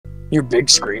Your big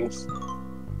screen.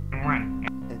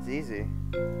 It's easy.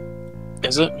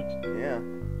 Is it? Yeah.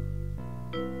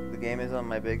 The game is on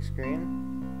my big screen.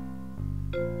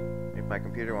 If my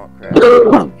computer won't crash. I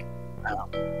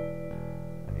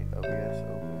need OBS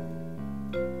open.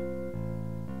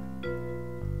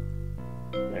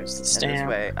 There's the And stamp. this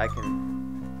way I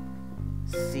can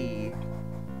see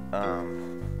how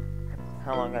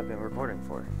long I've been recording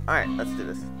for. Alright, let's do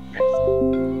this.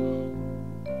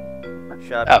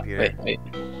 Shut up, computer. Wait.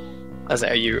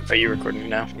 Are you recording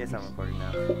now? Yes, I'm recording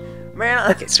now.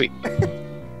 Man, Okay, sweet.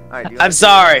 Alright, I'm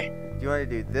sorry. Do you want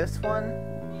to do this one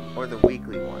or the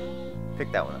weekly one?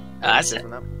 Pick that one up. That's this it.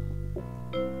 one up.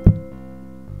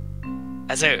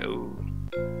 Ooh.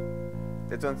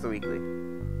 This one's the weekly.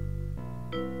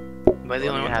 Am I the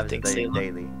only one that thinks they look?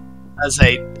 daily. I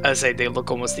say they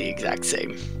look almost the exact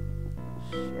same.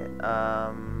 Shit.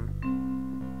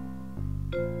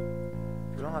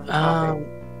 We don't have the coffee.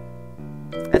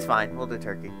 That's fine. We'll do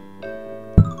turkey.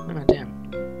 Oh, damn.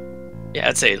 Yeah,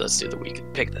 I'd say let's do the week.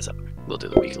 Pick this up. We'll do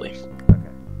the weekly. Okay.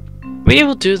 We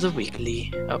will do the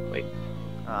weekly. Oh wait.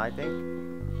 I think.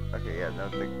 Okay, yeah, no,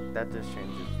 that just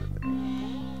changes the thing.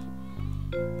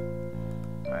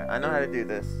 Alright, I know how to do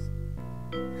this.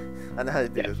 I know how to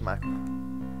do this, Michael.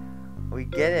 We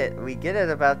get it. We get it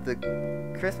about the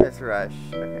Christmas rush.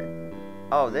 Okay.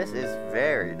 Oh, this is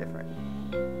very different.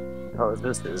 Oh,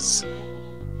 this is.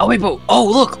 Oh wait, but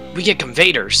look, we get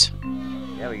conveyors.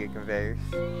 Yeah, we get conveyors.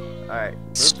 Alright,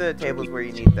 move the tables where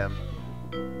you need them.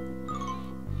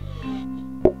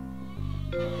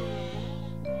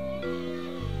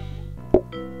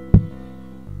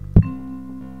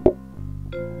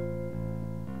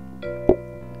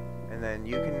 And then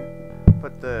you can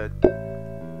put the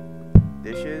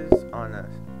dishes on that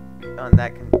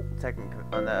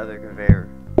other conveyor.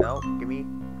 No, give me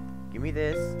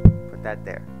this. Put that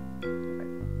there.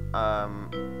 I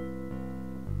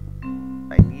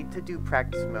need to do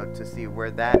practice mode to see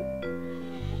where that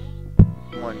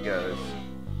one goes.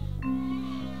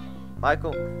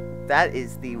 Michael, that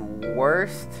is the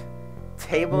worst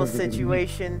table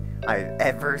situation I've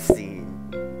ever seen.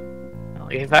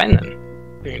 Well, you can find them.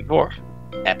 3 and 4.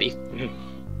 Happy. No,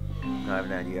 I have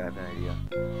an idea.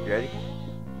 You ready?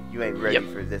 You ain't ready Yep.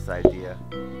 for this idea.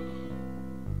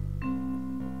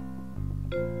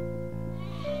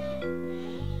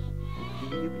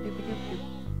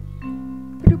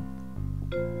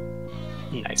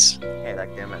 Nice. Hey,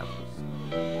 like them apples.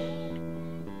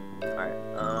 Alright,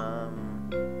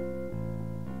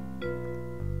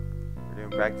 we're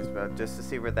doing practice mode just to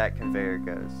see where that conveyor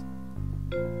goes.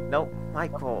 Nope,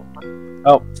 Michael.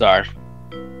 Oh, sorry.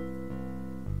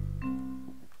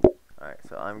 Alright,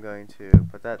 so I'm going to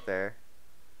put that there.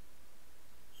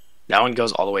 That one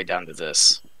goes all the way down to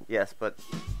this. Yes, but...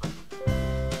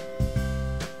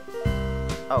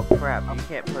 Oh crap, you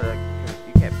can't put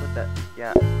that...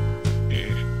 Yeah.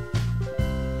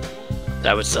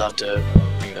 That would still have to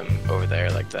bring them over there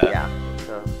like that. Yeah,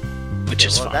 so... Which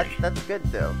is fine. That's good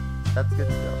though. That's good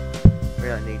still. We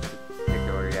don't need to pick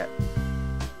the order yet.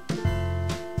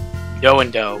 Dough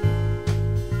and dough.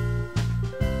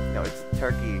 No, it's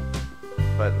turkey.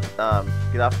 But,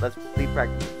 get off, let's leave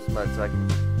practice mode so I can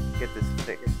get this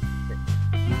fixed.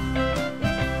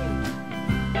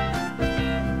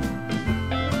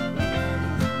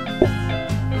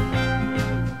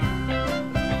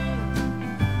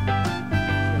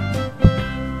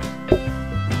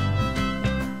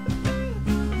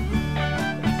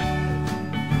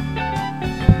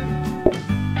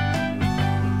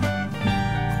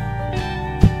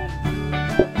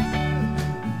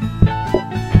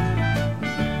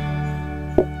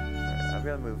 I'm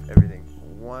gonna move everything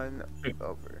one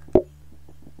over.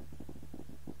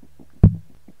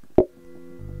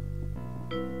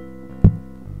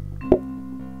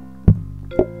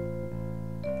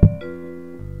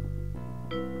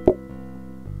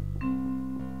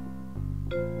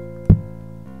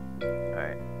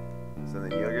 Alright, so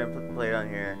then you're gonna put the plate on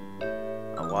here.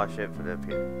 I'll wash it, put it up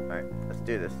here. Alright, let's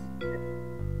do this.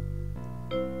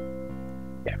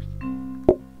 Yeah.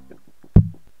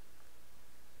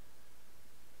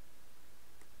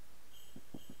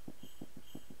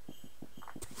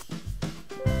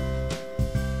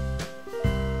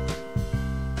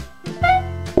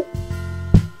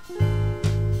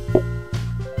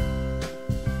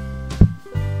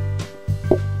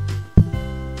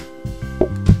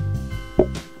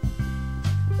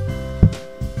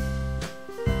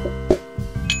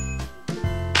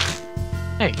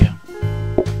 There you go.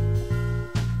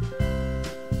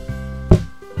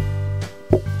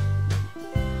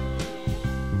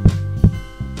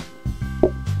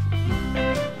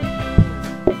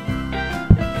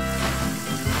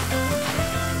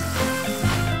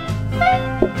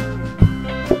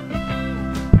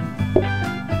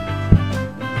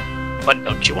 What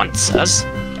don't you want, sirs?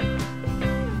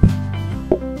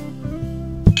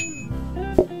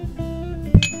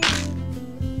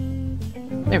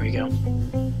 There we go.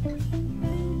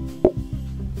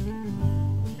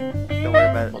 Don't worry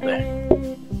about Well, it.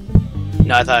 there.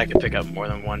 No, I thought I could pick up more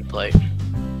than one plate.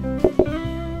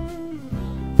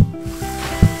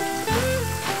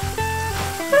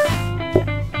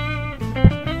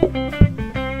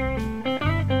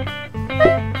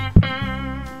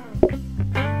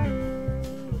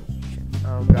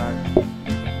 Oh god.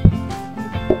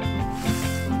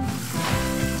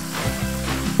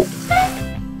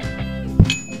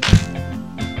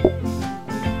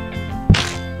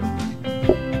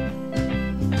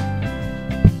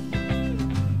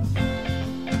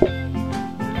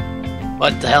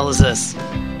 What the hell is this?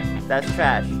 That's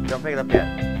trash. Don't pick it up yet.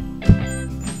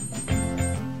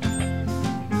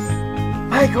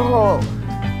 Michael!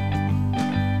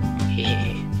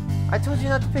 I told you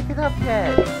not to pick it up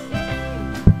yet.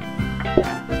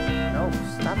 No,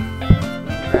 stop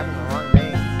grabbing the wrong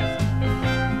thing.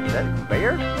 Is that a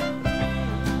conveyor?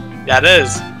 That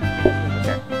is.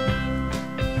 Okay.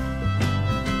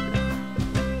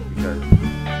 Because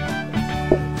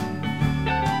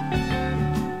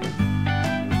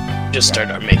Just start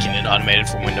making it automated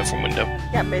from window.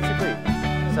 yeah, basically.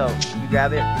 So you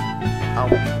grab it. Oh,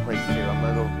 we need the plates too. I'm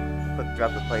gonna go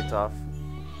drop the plates off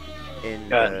in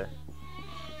Good. the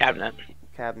Cabinet.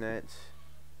 cabinet.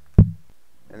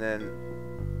 And then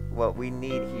what we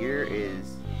need here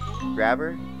is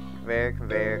grabber,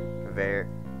 conveyor,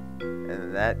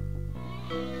 and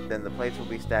then the plates will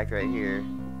be stacked right here.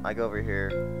 I go over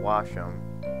here, wash them,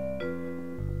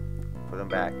 put them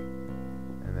back,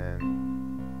 and then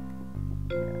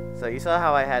yeah. So you saw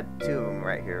how I had two of them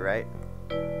right here, right?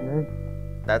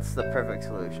 That's the perfect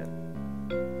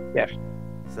solution. Yeah.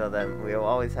 So then we'll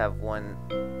always have one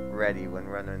ready when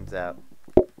run runs out.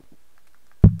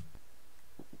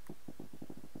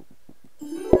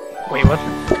 Wait, what?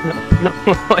 No,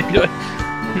 wait,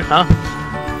 no.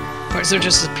 Or is there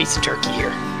just a piece of turkey here?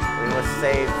 It was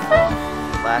saved from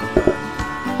last run.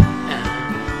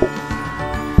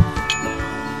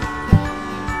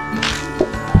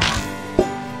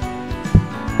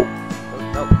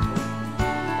 Oh, nope.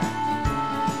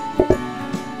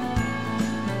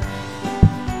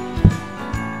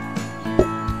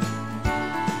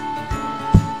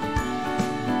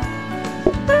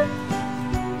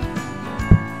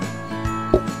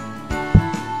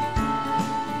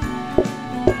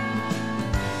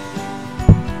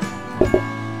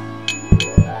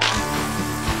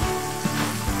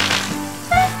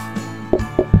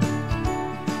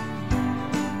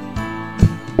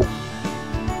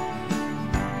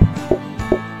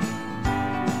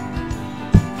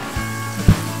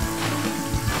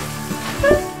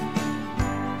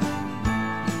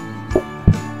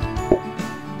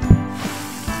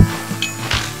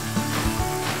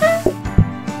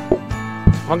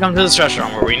 Welcome to this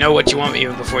restaurant where we know what you want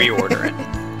even before you order it.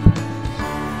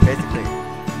 Basically.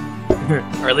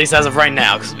 Or at least as of right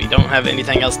now, because we don't have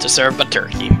anything else to serve but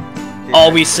turkey. Dude, All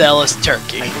we sell is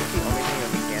turkey. I think the only thing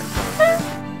that we can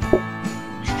sell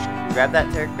is turkey. Grab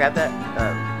that turkey, grab that,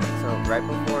 so right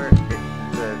before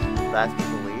the last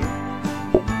people leave,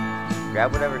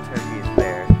 grab whatever turkey is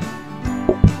there.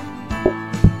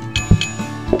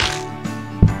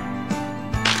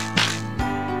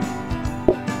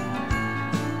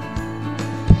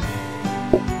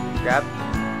 Grab.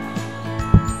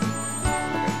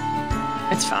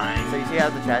 Okay. It's fine. So you see how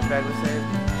the trash bag was saved?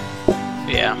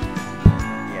 Yeah.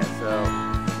 Yeah, so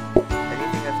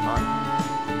anything that's on.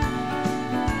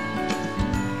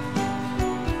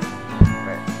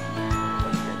 Right.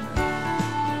 Let's get this.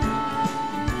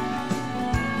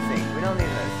 Sink. We don't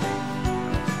need another sink.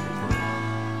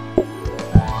 We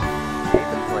need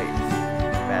the plates.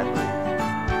 Badly.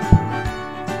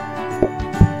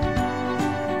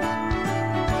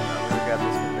 I'm gonna grab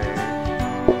this conveyor.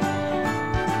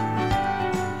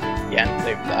 Yeah,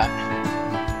 leave that.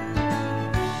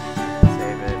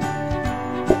 Save it.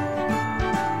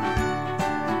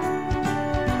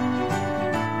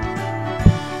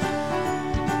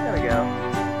 There we go.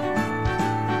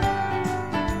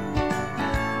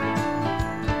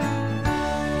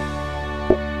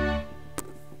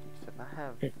 So if I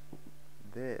have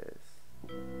this.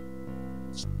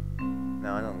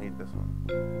 No, I don't need this one.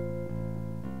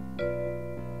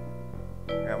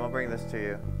 Here, I'm gonna bring this to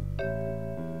you.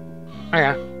 Oh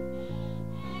yeah.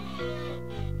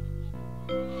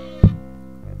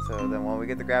 And so then when we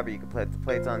get the grabber, you can put the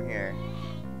plates on here.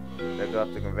 They'll go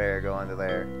up the conveyor, go onto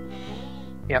there.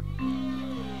 Yep.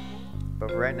 But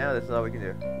for right now, this is all we can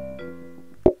do.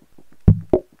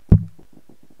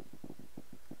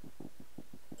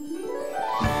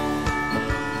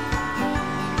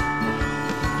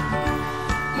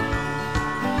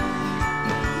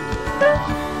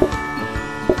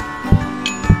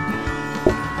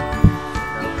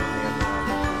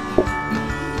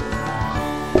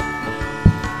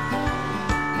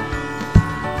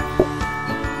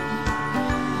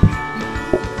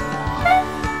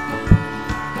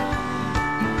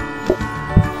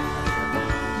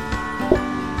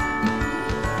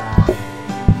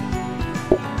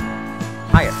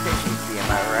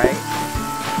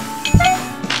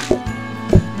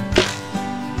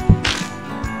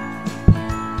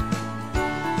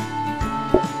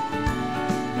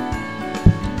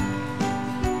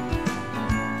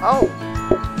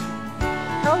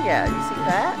 Yeah, you see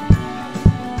that?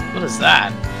 What is that?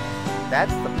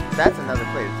 That's another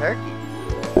plate of turkey.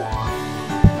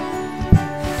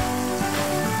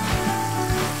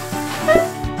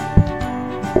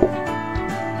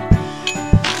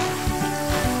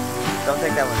 Don't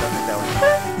take that one, don't take that one.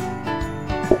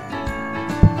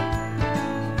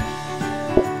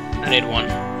 I need one.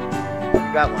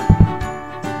 You got one.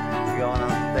 You're going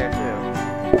on there too.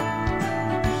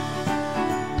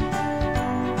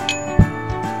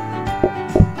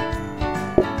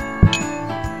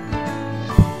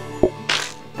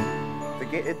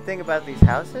 The thing about these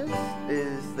houses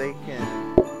is they can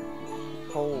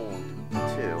hold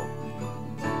two.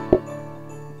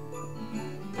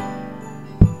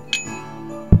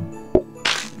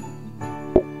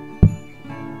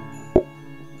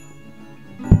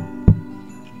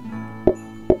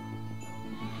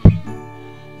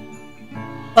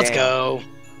 Let's Damn. go.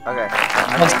 Okay.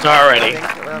 Let's go already. I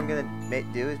think what I'm gonna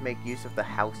do is make use of the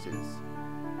houses.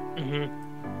 Mm-hmm.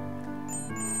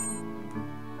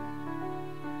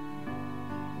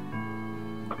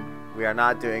 We are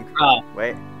not doing. Oh.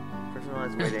 Wait.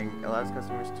 Personalized waiting allows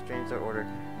customers to change their order.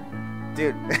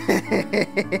 Dude.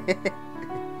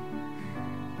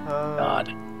 God.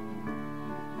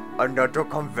 Another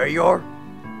conveyor.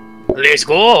 Let's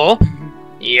go. What's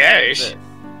Yes. this?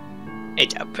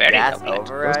 It's a very Gas lovely-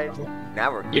 override.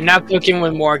 Now we're. You're not cooking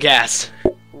with more gas.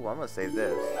 Ooh, I'm gonna save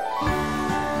this. No,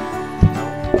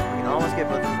 we can almost get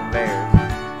both of the conveyors.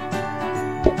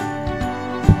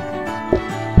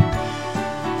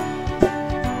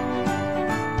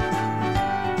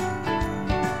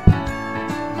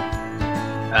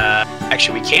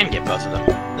 Actually, we can get both of them.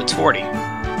 That's 40. Oh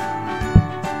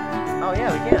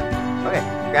yeah, we can. Okay,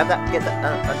 grab that. Get that.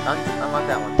 Unlock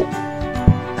that one.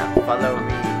 Now follow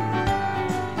me.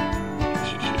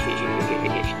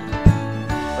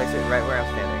 Place it right where I'm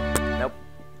standing. Nope.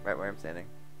 Right where I'm standing.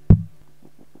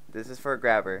 This is for a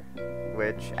grabber,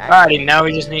 which actually. Alrighty, now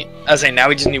we just need. I was saying, now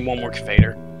we just need one more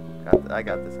conveyor. I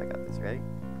got this. Ready?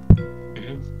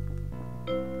 Mhm.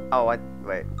 Oh,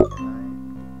 wait.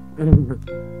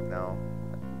 No.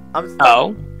 I'm stuck.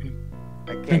 Oh.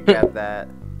 I can't grab that.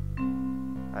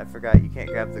 I forgot you can't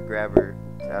grab the grabber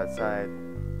outside.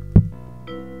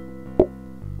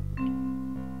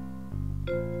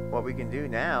 What we can do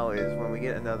now is when we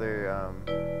get another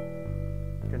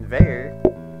conveyor,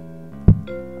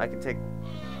 I can take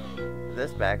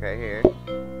this back right here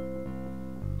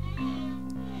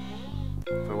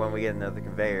for when we get another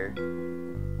conveyor,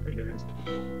 because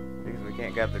we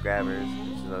can't grab the grabbers,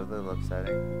 which is a little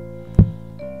upsetting.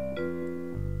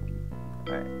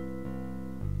 Alright.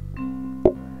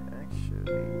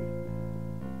 Actually,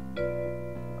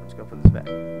 I'm just gonna put this back.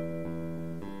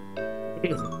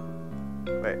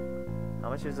 Wait, how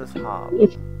much is this hob? 20.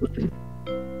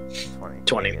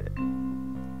 20. Get it.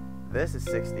 This is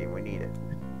 60. We need it.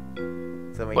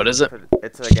 So we What can is it?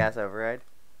 It's a gas override.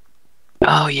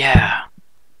 Oh yeah.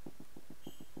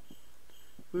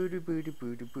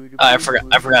 I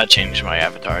forgot to change my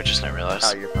avatar. I just didn't realize.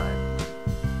 Oh, you're fine.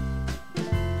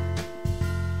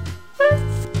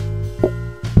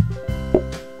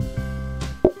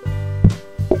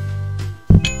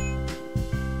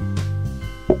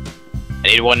 I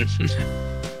need one.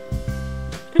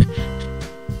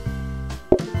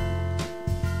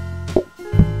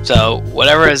 So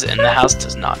whatever is in the house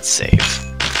does not save.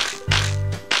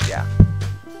 Yeah.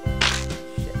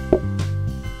 Shit.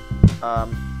 I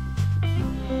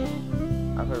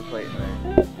put a plate in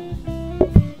there.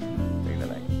 Take that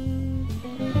back.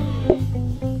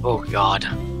 Oh God.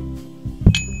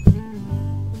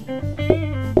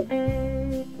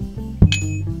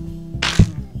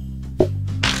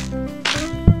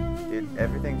 Dude,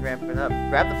 everything's ramping up.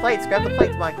 Grab the plates,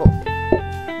 Michael.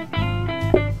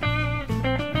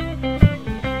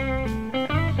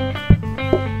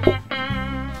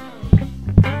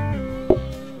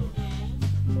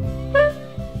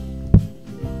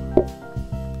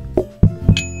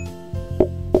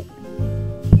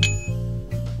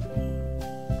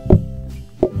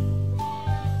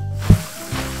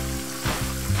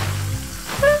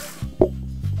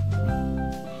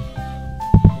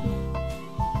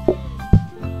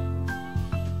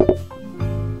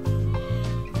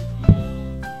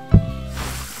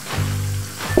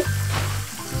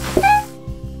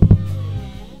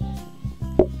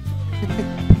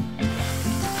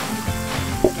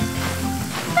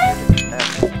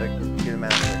 Get him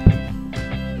out of there.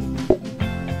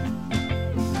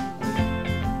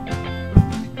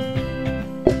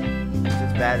 It's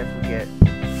just bad if we get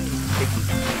sticky.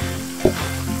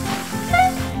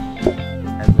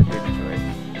 As a good choice.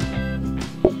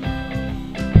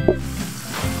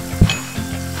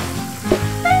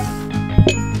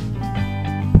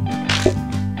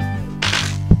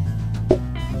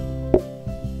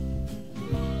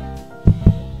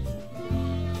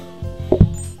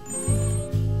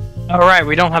 Alright,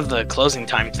 we don't have the closing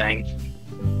time thing.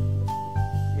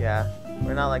 Yeah,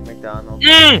 we're not like McDonald's.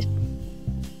 Mm!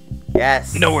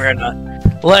 Yes. No, we're not.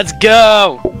 Let's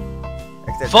go!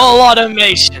 Except Full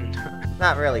automation!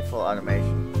 not really full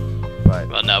automation, but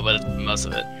Well, no, but most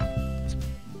of it.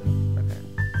 okay.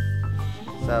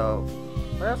 So,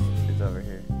 what else is over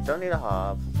here? Don't need a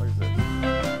hob. What is this?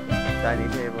 Dining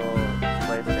table,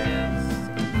 display stands.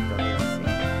 Don't need a sink.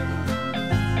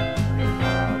 Don't need a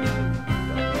hob.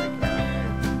 Don't need a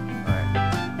counter. Alright.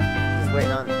 Just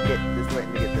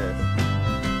waiting to get this.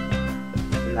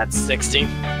 That's 60.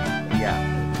 Yeah.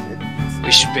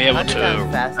 We should be able 100 to.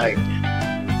 times faster. Like,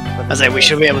 But I was like, we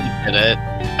should be able to get it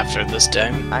after this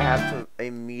time. I have to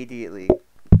immediately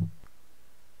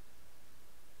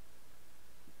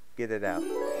get it out.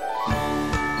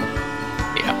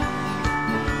 Yeah.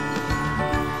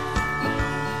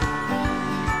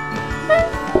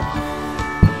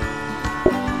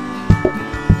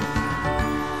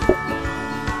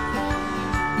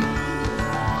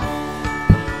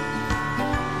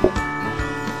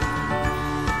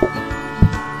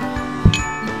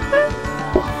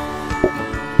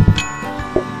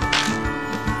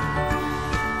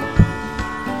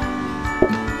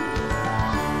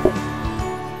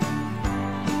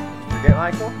 Forget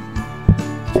Michael?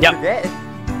 Yep. Forget?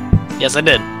 Yes, I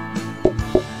did.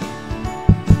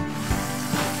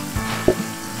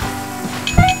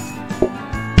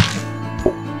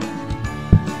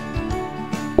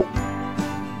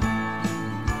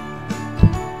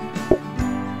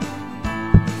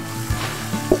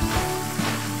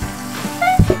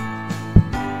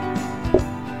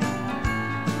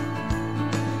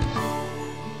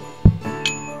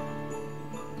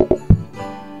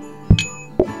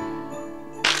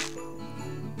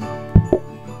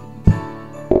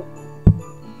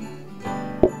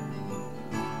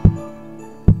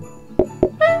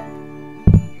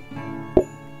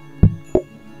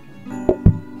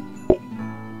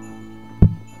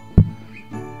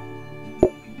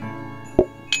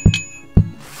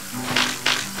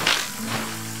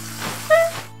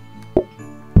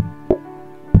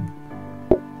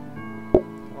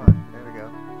 Come on, there we go.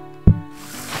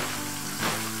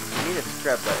 We need a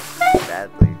strap but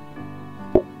badly.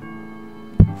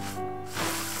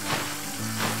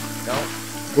 Don't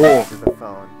answer the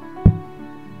phone.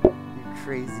 You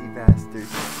crazy bastard.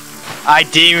 I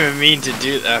didn't even mean to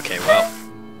do that. Okay, well.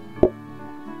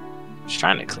 Just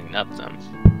trying to clean up them.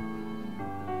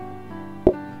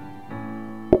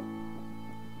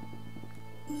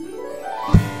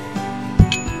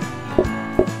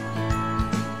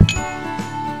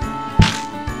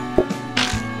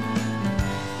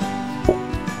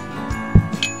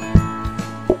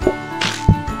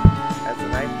 As the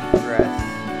night progresses,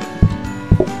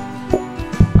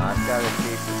 I've got to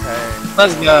keep preparing.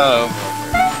 Let's go.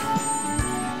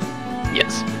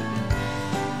 Yes.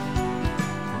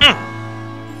 Come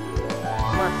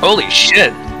on. Holy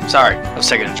shit. Sorry, I was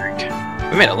taking a drink.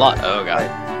 We made a lot. Oh god.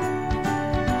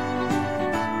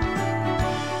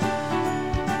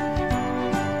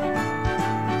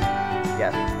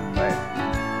 Yes, but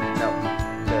no.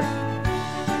 This.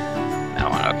 That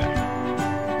one, okay.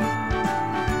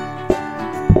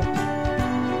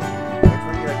 Which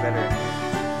one do you like better?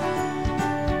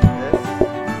 This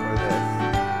or this?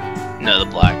 No, the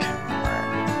black.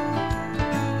 Alright.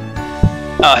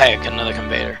 Oh hey, another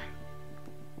conveyor.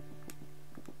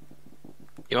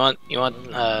 You want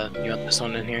this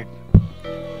one in here?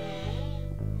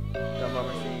 Gumball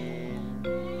machine.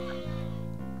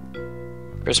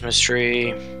 Christmas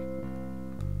tree.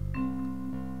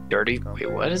 Dirty. Wait,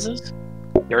 what is this?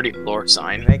 Dirty floor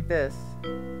sign. Make this.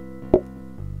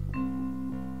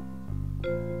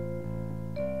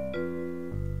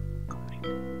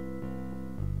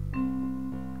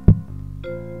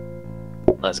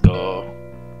 Let's go.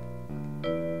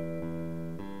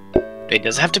 Wait,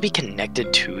 does it have to be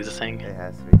connected to the thing? It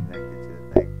has to be connected to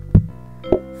the thing.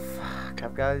 Fuck,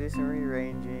 I've got to do some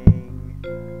rearranging.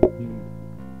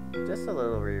 Just a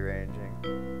little rearranging.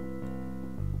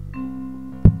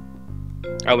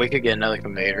 Oh, we could get another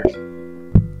conveyor. Give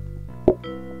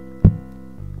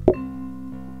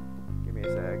me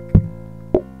a sec.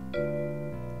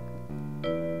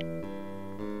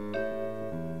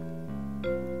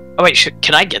 Oh wait,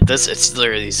 can I get this? It's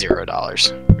literally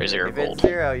 $0 or 0 If gold. it's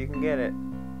 0, you can get it.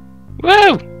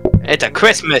 Woo! It's a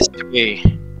Christmas tree.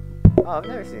 Oh, I've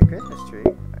never seen a Christmas tree.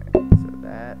 Alright, so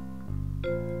that.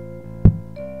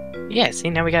 Yeah, see,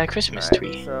 now we got a Christmas Alright,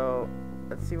 tree. so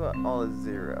let's see what all is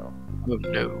 0. Oh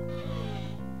no.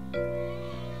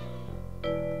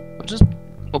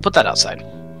 We'll put that outside.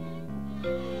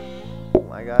 Oh,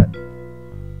 I got.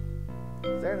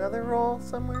 Is there there another roll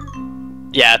somewhere?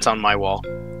 Yeah, it's on my wall.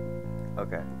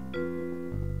 Okay.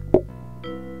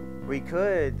 We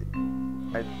could,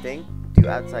 I think, do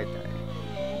outside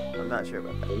dining. I'm not sure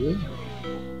about that.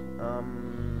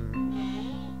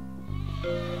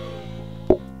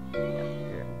 Yeah,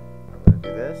 here. I'm gonna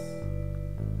do this.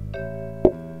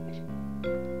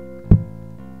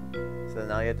 So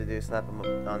now you have to do slap them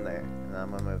on there, and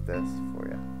I'm gonna move this for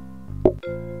you.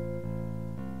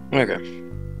 Okay.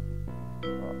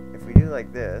 Well, if we do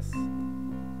like this,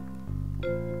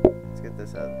 let's get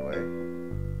this out of the way.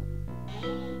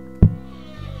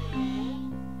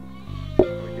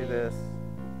 We do this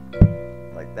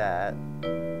like that,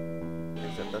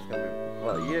 except that's gonna be,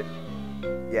 well, you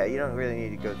don't really need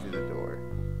to go through the door.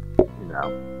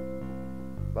 No.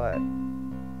 But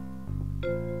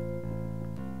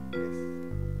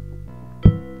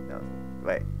no,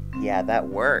 wait, yeah, that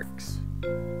works.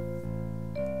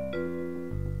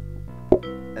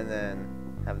 And then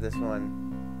have this one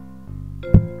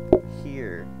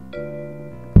here.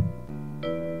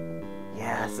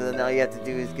 Yeah, so then all you have to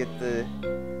do is get the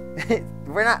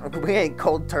we ain't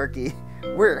cold turkey,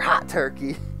 we're hot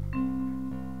turkey.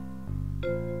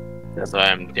 That's why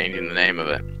I'm changing the name of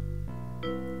it.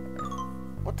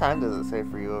 What time does it say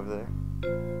for you over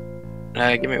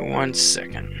there? Give me 1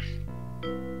 second.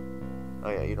 Oh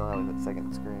yeah, you don't have a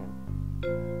second screen.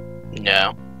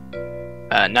 No.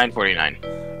 9:49.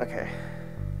 Okay.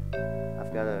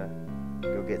 I've gotta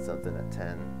go get something at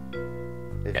 10.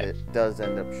 If Okay. it does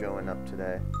end up showing up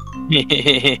today.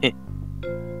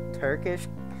 Turkish?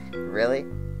 Really?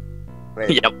 Wait,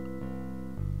 Yep.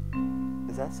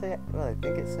 does that say? Well, I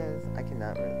think it says. I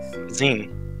cannot really see. Zine.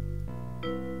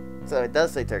 So it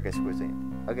does say Turkish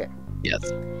cuisine. Okay.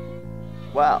 Yes.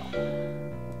 Wow.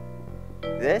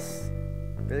 This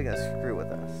really gonna screw with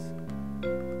us.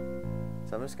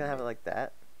 So I'm just gonna have it like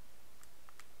that.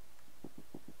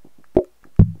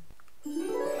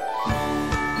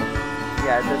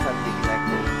 Yeah, it does have to be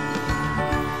connected.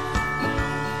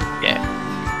 Yeah.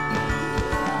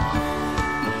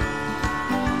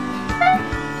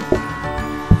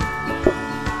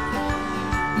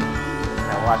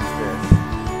 Now watch this.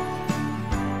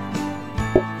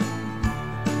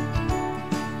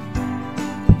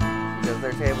 Because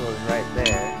their table is right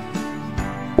there.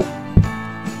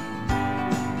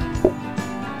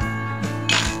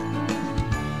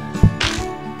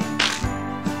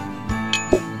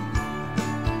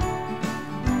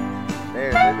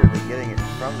 They're literally getting it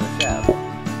from the chef.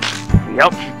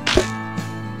 Yep.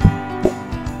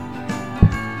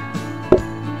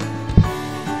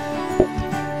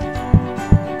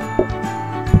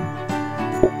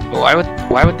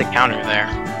 Why would the counter there?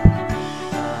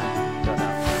 Don't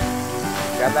know.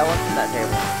 Grab that one from that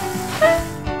table.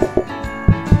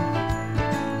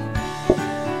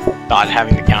 God,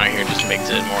 having the counter here just makes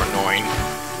it more annoying.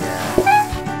 Yeah.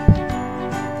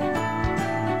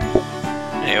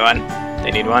 Anyone?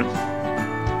 They need one?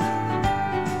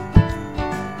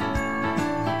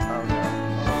 Oh no.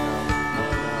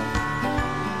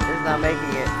 It's not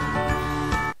making it.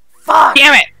 Fuck!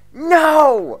 Damn it!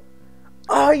 No!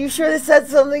 Oh, you should have said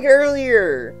something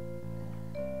earlier.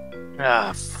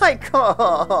 Ah, Like,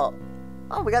 oh,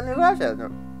 we got a new Russia.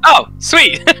 oh,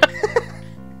 sweet!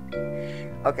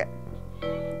 Okay,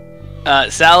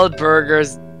 Salad,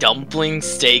 burgers, dumpling,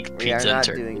 steak, we are pizza, and not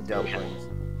turkey. doing dumplings.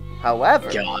 However,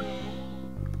 God.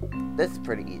 this is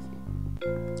pretty easy.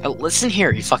 Oh, listen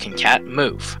here, you fucking cat.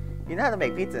 Move. You know how to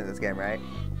make pizza in this game, right?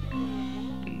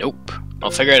 Nope.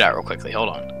 I'll figure it out real quickly. Hold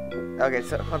on. Okay,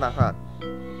 so hold on.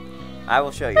 I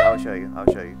will show you. I'll show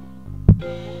you.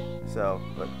 So,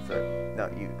 look. So, no,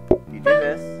 you do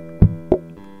this.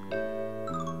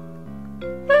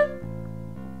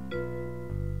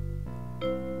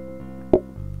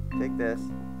 Take this.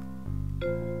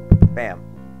 Bam.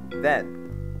 Then,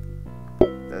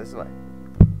 this way.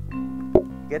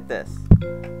 Get this.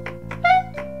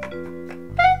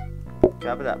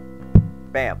 Chop it up.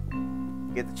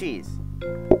 Bam. Get the cheese.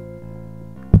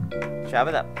 Chop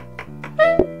it up.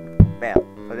 Bam.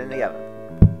 Put it in the oven.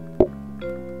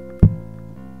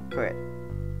 Cook it.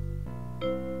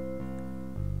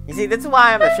 You see, this is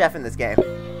why I'm the chef in this game.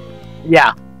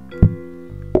 Yeah.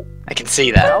 I can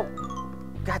see that. Nope.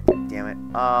 God damn it.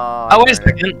 Oh, Oh, wait a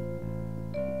second.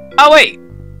 Oh, wait.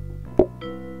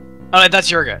 Oh,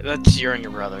 that's your guy. That's you and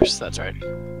your brothers. That's right.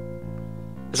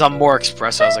 It's on more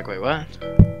espresso. I was like, wait, what?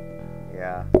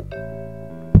 Yeah.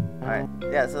 Alright.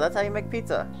 Yeah, so that's how you make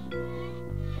pizza.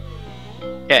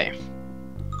 Okay.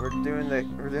 We're doing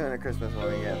the Christmas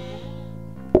one again.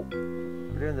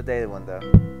 We're doing the daily one though.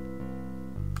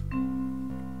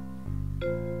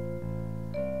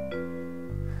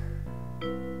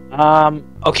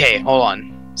 Okay, hold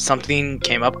on. Something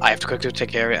came up. I have to quickly take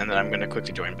care of it, and then I'm gonna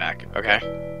quickly join back. Okay?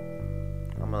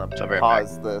 I'm gonna So, right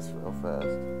pause this real fast.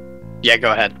 Yeah,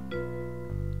 go ahead.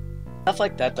 Stuff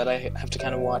like that I have to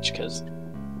kind of watch because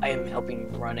I am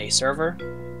helping run a server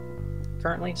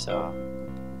currently. So,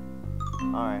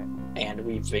 Alright. and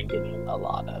we've been getting a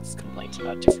lot of complaints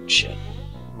about different shit.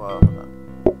 Well, hold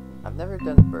on. I've never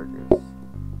done burgers.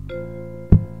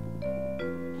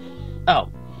 Oh,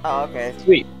 Oh, okay.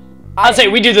 sweet. I'd say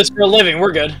we do this for a living.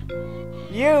 We're good.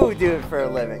 You do it for a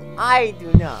living. I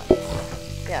do not.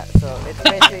 Yeah, so it's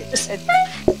basically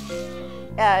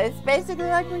it's basically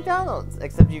like McDonald's,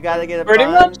 except you gotta get a Pretty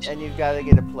bun much. and you've gotta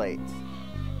get a plate,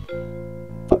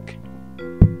 Fuck.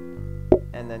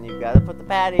 and then you've gotta put the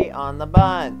patty on the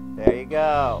bun. There you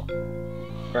go.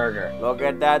 Burger. Look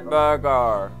at that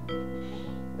burger.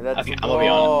 Let's Okay, I'm gonna be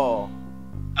go.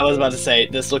 I was about to say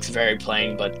this looks very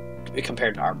plain, but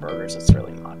compared to our burgers, it's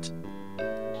really not.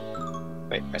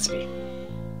 Wait, recipe.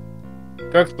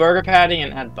 Cook burger patty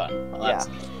and add bun. Well, that's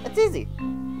It's easy.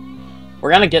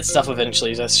 We're gonna get stuff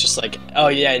eventually. That's just like, oh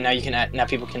yeah, now you can add. Now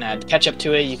people can add ketchup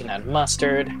to it. You can add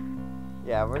mustard.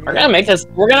 Yeah, We're gonna make this.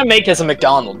 We're gonna make this a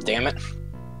McDonald's. Damn it.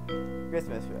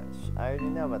 Christmas rush. I already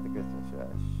know about the Christmas rush.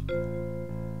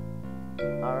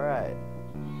 Alright.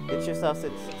 Get yourself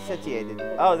situated.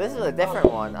 Oh, this is a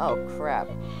different one. Oh, crap.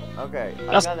 Okay,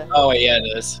 Oh wait, yeah,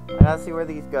 it is. I gotta see where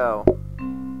these go.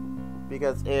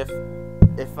 Because if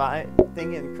I'm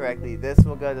thinking correctly, this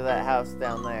will go to that house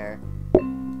down there.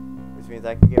 Which means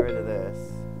I can get rid of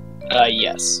this.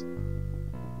 Yes.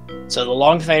 So the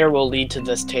long conveyor will lead to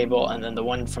this table, and then the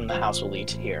one from the house will lead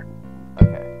to here.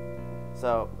 Okay.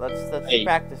 So let's Hey.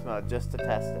 practice mode just to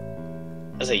test it.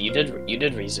 I say you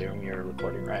did resume your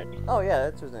recording, right? Oh yeah,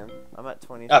 that's resumed. I'm at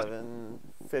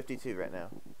 27:52 right now.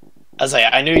 I say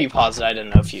I knew you paused it. I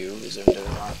didn't know if you resumed it or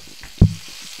not.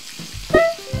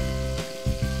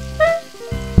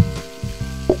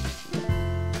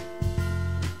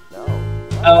 No.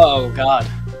 Oh god.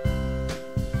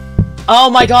 Oh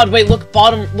my god, wait, look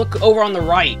look over on the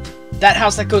right. That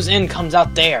house that goes in comes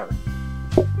out there.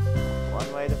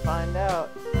 One way to find out.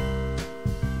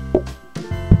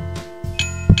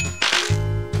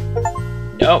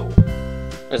 No.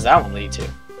 Where's that one lead to?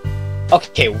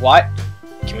 Okay, what?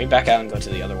 Can we back out and go to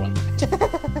the other one?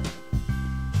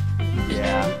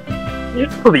 Yeah.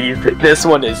 Please, this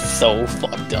one is so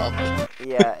fucked up.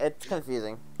 Yeah, it's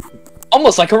confusing.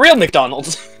 Almost like a real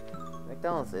McDonald's.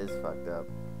 McDonald's is fucked up.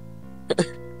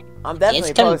 I'm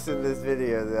definitely posting this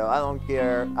video though. I don't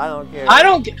care. I don't care. I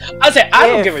don't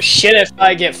give a shit if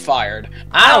I get fired.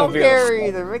 I don't give care a fuck.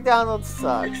 either. McDonald's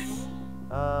sucks.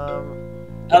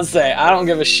 I'll say I don't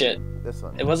give a shit. This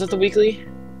one. Was it the weekly?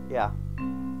 Yeah.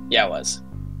 Yeah, it was.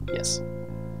 Yes.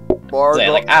 Burger. Say,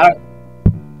 like I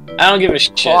don't give a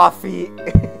shit. Coffee.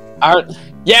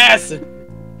 Yes.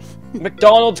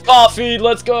 McDonald's coffee.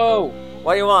 Let's go.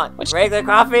 What do you want? Regular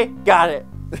coffee? Got it.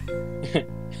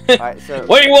 Alright, so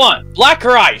What do you want? Black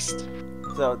or iced?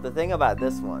 so the thing about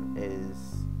this one is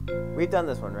we've done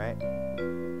this one, right?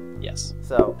 Yes.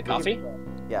 So The coffee?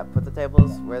 yeah, put the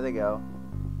tables where they go.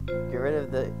 Get rid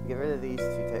of these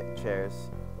two chairs.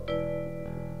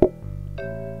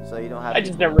 So you don't have I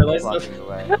just never realized blocking this. the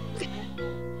way.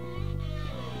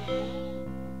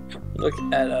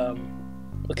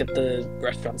 Look at the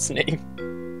restaurant's name.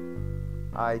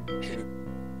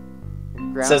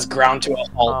 It says ground to a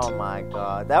halt. Oh my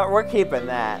god. We're keeping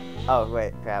that. Oh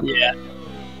wait, crap. Yeah.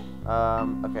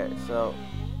 Okay, so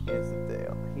here's the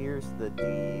deal. Here's the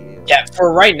deal. Yeah,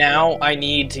 for right now, I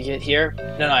need to get here.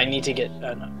 No, I need to get.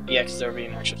 No. Yeah, because there'll be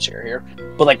an actual chair here.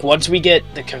 But like, once we get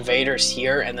the conveyors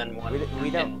here, and then one. We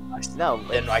don't. No,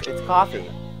 Then it's coffee.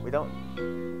 We don't.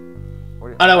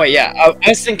 Oh no, wait. Yeah, I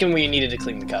was thinking we needed to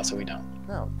clean the cup, so we don't.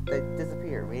 No, they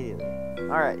disappear immediately.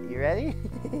 All right, you ready?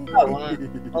 Oh,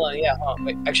 hold on, yeah. Oh,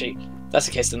 wait. Actually, if that's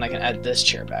the case, then I can add this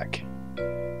chair back.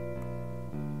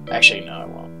 Actually, no, I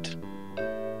won't.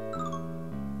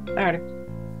 Alrighty.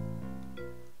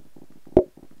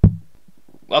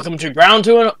 Welcome to ground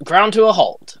to a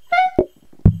halt.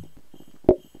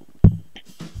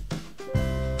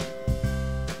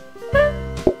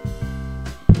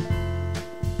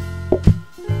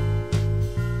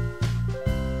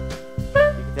 You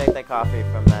can take that coffee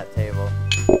from that table.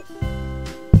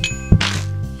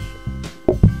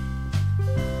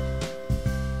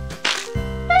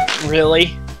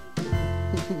 Really?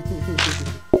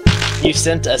 You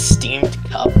sent a steamed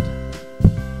cup?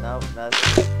 No,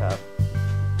 that's a cup.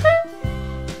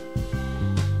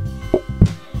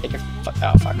 Take your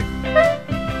oh fuck.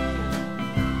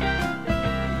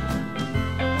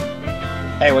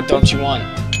 Hey, what don't you want?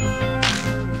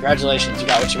 Congratulations, you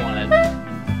got what you wanted.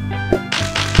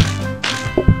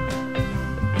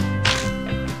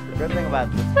 The good thing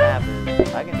about this map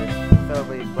is I can just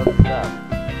totally look this up.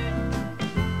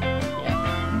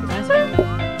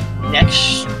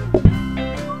 Next.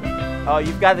 Oh,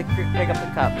 you've got to pick up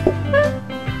the cup.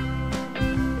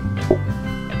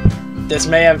 This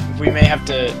may have. We may have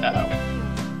to. Uh-oh.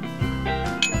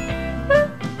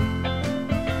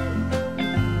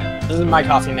 This is my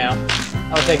coffee now.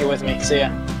 I'll take it with me. See ya.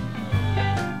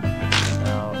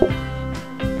 No.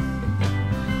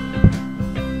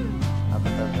 I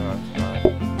put that in the wrong spot.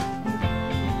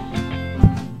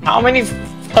 How many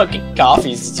fucking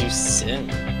coffees did you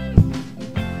send?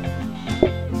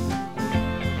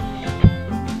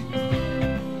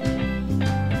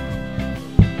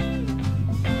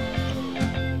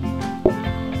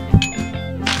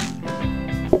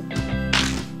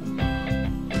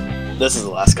 This is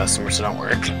the last customer, so don't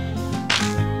worry.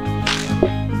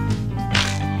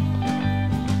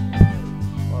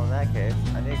 Well, in that case,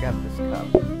 I need to grab this cup.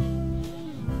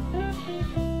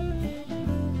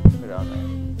 Put it on there.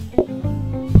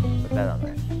 Put that on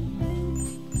there.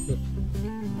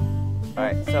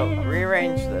 Alright, so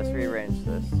rearrange this.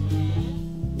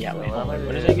 Yeah, So wait, what I'm hold on. gonna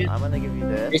What do did I is get? I'm gonna give you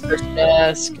this. Research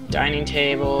desk, dining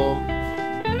table,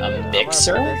 I'm a gonna put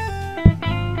mixer, this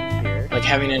here. like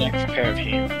having an extra pair of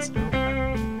hands.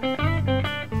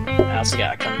 I also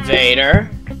got a conveyor.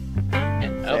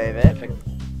 And, Save it.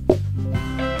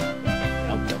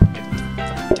 Don't pick the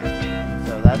fucking table.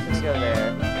 So that's gonna go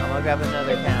there. I'm gonna grab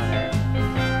another counter.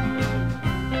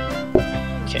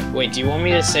 Okay, wait, do you want me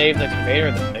to save the conveyor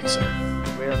or the mixer?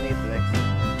 We don't need the mixer.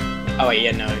 Oh wait,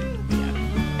 yeah, no, yeah.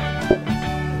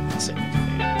 Save the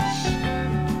conveyor.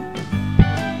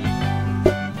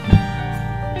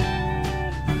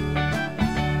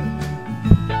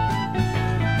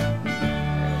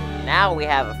 Now we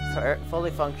have a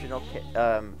fully functional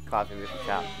coffee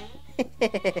shop.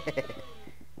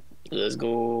 Let's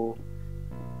go.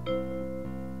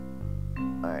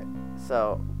 Alright,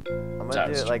 so I'm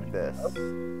gonna do it like this.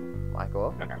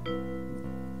 Michael? Okay.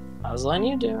 I was letting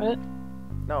you do it.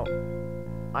 No.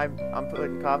 I'm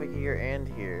putting coffee here and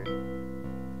here.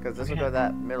 Because this will go to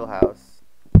that middle house.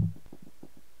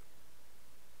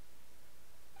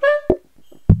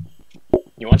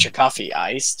 You want your coffee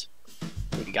iced?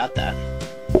 We got that.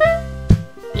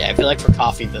 Yeah, I feel like for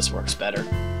coffee this works better.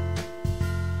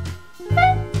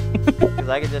 Because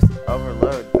I can just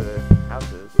overload the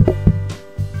houses.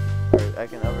 Or I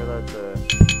can overload the...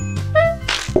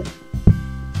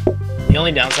 The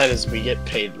only downside is we get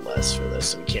paid less for this,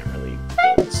 so we can't really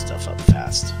build stuff up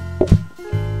fast.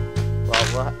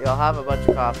 Well, you'll have a bunch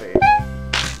of coffee.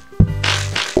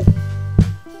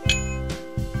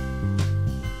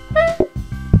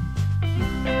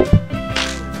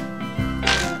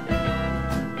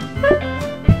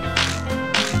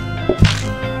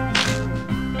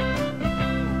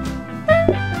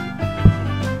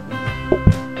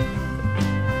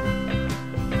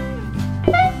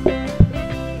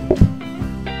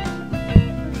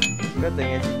 Good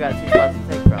thing is you've got 2 spots to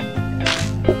take from.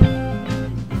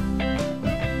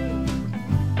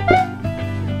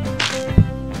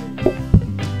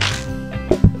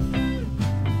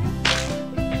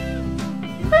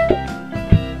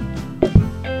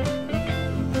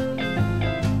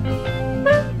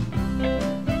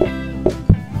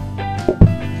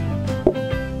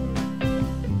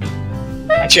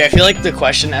 Actually, I feel like the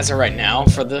question as of right now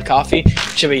for the coffee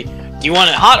should be, do you want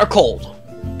it hot or cold?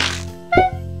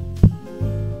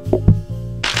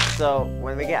 So,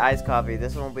 when we get iced coffee,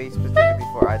 this one will be specifically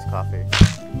for iced coffee.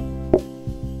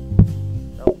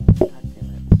 Nope. God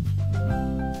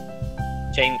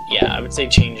damn Change, yeah, I would say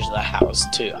change the house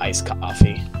to iced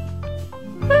coffee.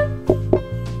 it.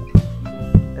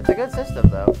 It's a good system,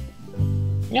 though.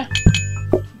 Yeah.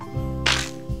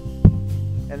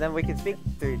 And then we can speak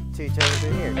to each other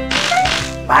through here.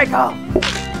 Michael!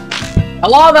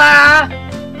 Hello there!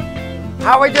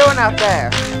 How are we doing out there?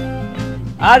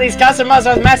 Ah, these customers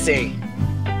are messy.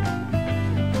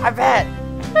 I bet!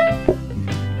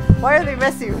 Why are they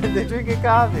messy when they're drinking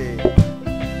coffee? I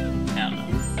don't know.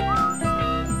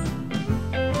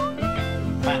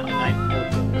 Wow, 9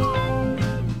 gold.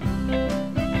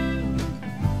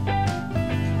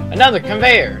 Another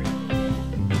conveyor.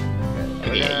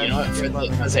 Okay, Yeah, you know what? For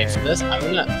this, I'm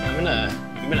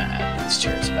gonna add these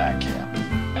chairs back. Yeah.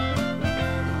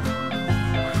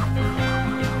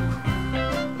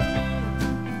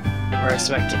 We're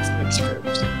expecting mixed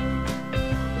groups.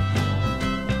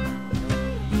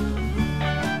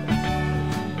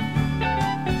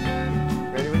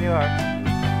 Ready when you are.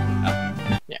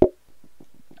 Yeah.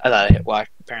 I thought I hit Y.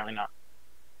 Apparently not.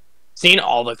 Seeing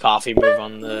all the coffee move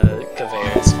on the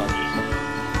conveyor is funny.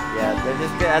 Yeah, they're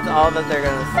just gonna, that's all that they're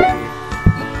gonna see.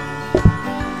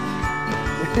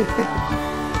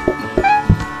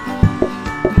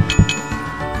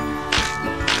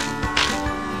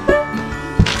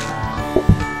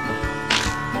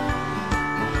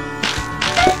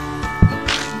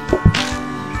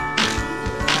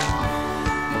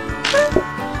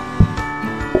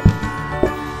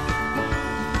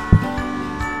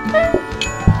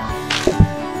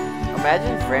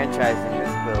 Imagine franchising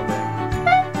this building.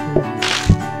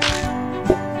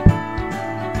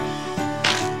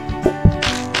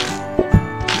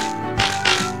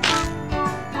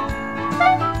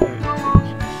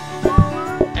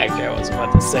 Actually, I was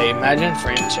about to say, imagine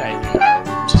franchising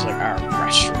just like our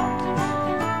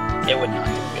restaurant. It would not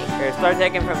do good. Here, start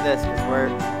taking from this, because we're,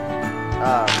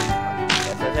 yeah,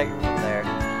 start taking from there.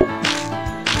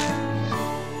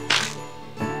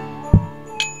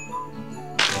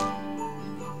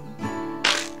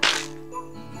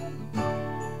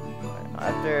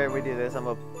 After we do this, I'm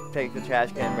gonna take the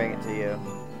trash can and bring it to you.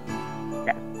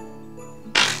 Okay.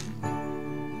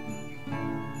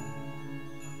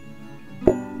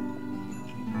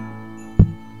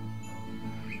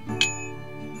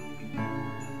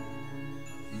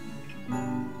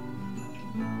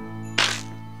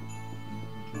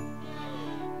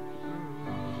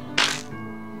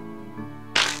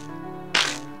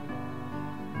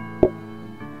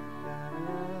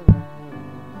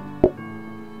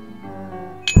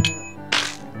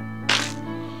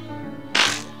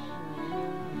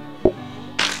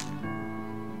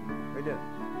 What are you doing?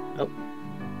 Oh.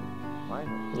 Why?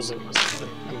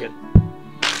 I'm good.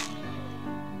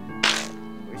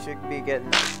 We should be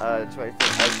getting choice of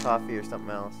iced coffee or something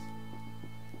else.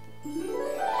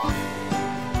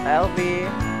 LB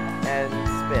and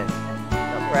spin.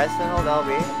 Now press and hold LB,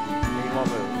 and you won't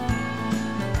move.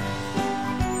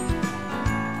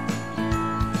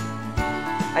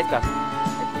 Iced coffee.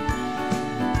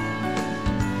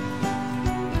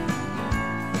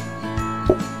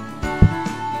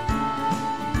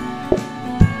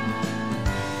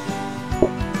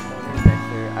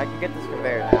 I can get this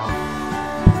conveyor now.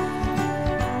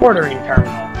 Ordering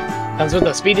terminal. Comes with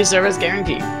a speedy service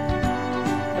guarantee.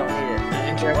 Don't need it.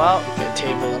 An interactive Well,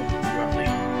 table only.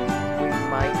 we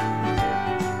might need it.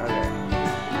 Okay.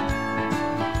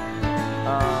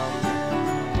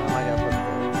 Where am I gonna put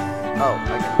this? Oh,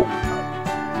 I can.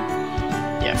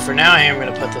 Yeah, for now I am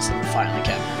gonna put this in the filing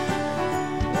cabinet.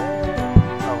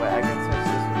 Oh wait, I can switch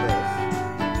this with this.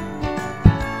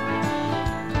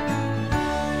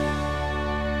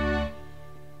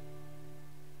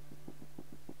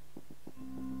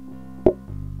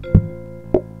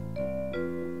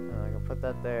 I can put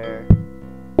that there.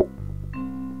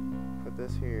 Put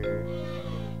this here.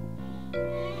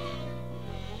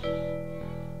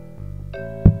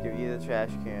 Give you the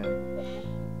trash can.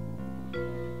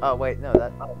 Oh wait, no,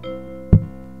 that.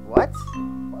 What?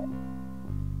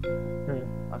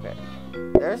 Okay.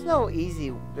 There's no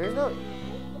easy. There's no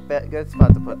good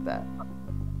spot to put that.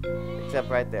 Except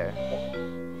right there.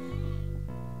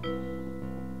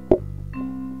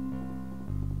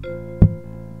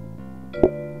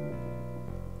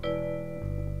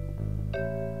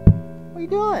 What are you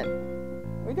doing?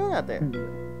 What are you doing out there?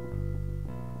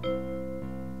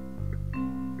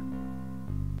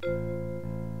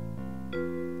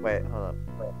 Wait, hold up.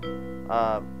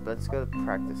 Let's go to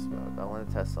practice mode. I want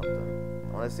to test something.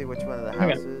 I want to see which one of the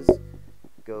houses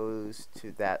goes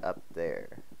to that up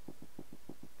there.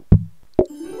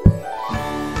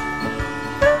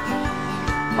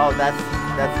 Oh, that's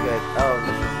good. Oh,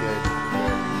 this is good.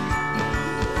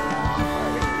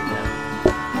 Alright,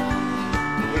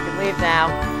 we can leave now.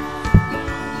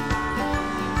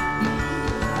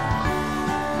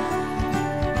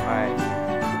 Alright.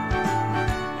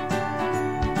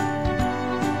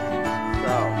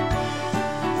 So.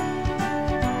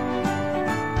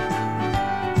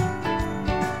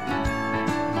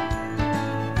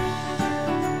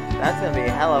 That's gonna be a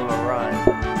hell of a run.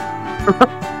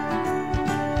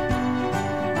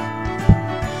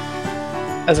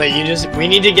 I was like, we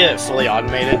need to get it fully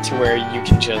automated to where you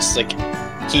can just like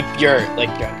keep your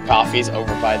coffees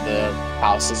over by the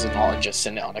houses and all, and just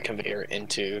send it on a conveyor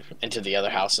into the other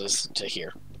houses to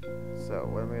here. So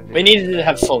what am I gonna do? We needed to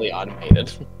have fully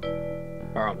automated,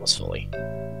 or almost fully.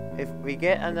 If we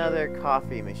get another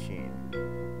coffee machine,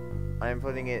 I'm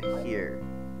putting it here,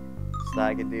 so that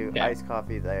I can do iced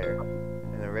coffee there,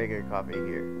 and a regular coffee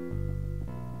here.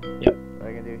 Yep. What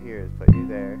I can do here is put you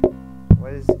there.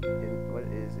 What is in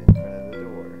front of the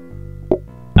door?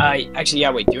 Actually, yeah.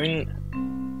 Wait, doing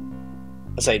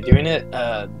it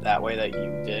that way that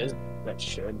you did That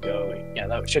should go. Yeah,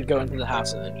 that should go into the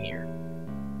house and then here.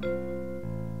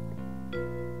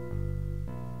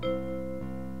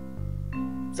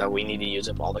 So we need to use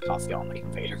up all the coffee on the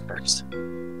conveyor first.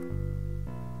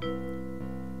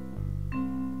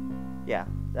 Yeah,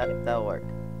 that'll work.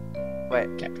 Wait.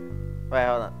 Okay. Wait,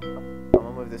 hold on. I'm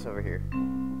gonna move this over here.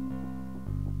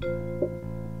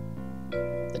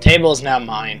 The table is now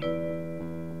mine.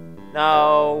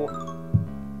 No.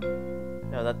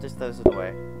 No, that just throws it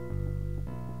away.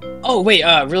 Oh wait,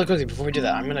 really quickly before we do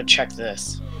that, I'm gonna check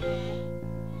this.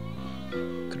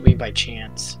 Could we by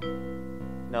chance?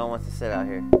 No one wants to sit out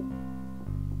here.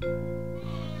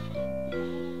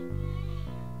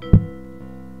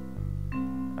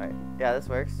 Alright, yeah, this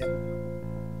works.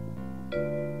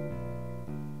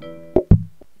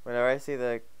 Whenever I see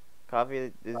the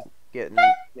coffee is getting...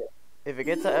 If it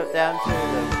gets up down to the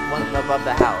one above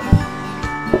the house,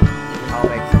 I'll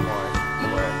make some more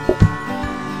for it.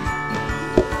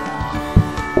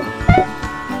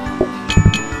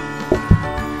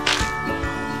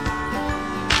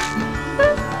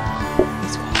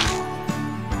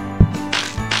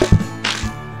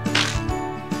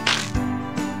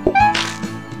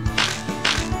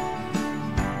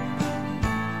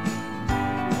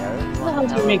 How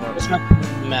do you make this much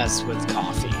mess with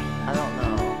coffee? I don't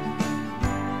know.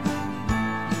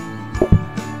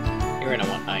 You're gonna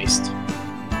want iced.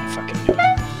 I fucking knew it.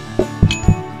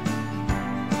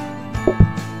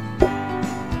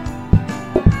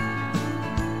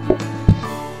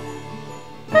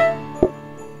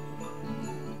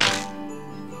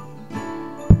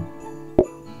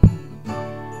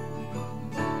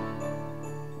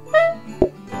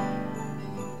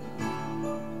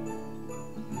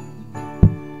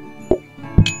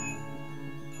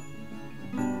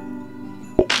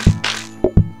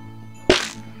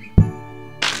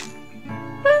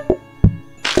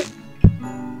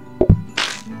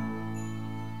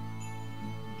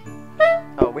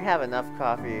 We have enough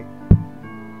coffee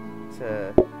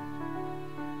to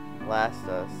last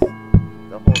us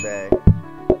the whole day.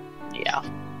 Yeah.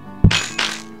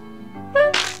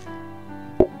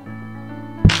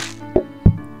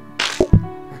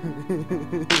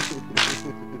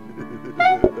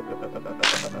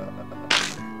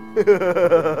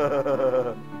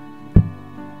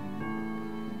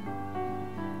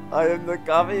 I am the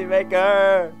coffee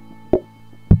maker.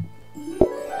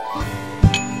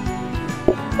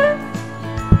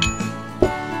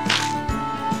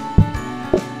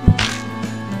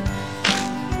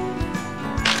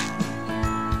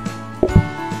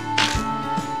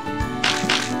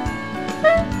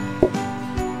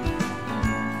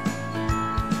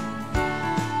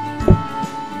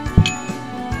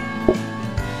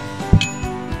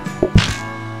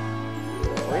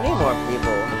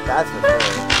 That's for sure.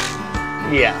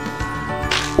 Yeah.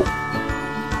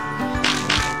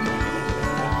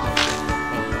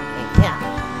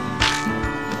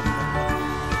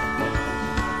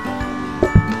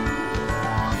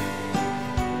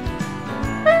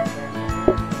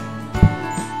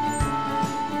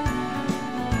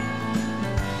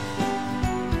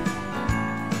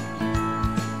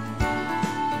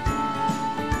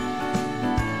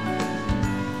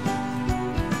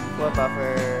 Flow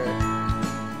buffer.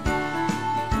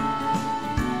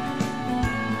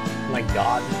 My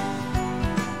God.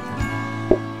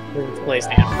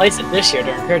 Place it this year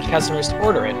to encourage customers to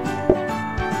order it.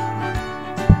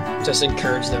 Just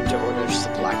encourage them to order just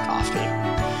the black coffee.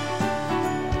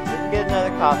 We can get another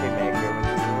coffee maker, which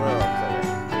is a little upsetting.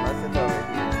 Unless it's over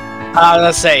here.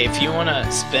 Let's say if you want to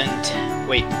spend.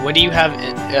 Wait, what do you have?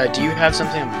 Do you have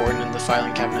something important in the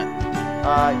filing cabinet?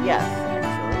 Yes,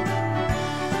 actually.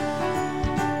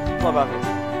 Flow buffer.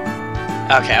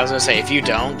 Okay, I was gonna say if you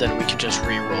don't, then we could just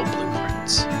re-roll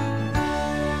blueprints.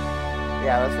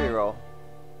 Yeah, let's re-roll.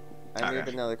 I Okay.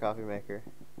 need another coffee maker.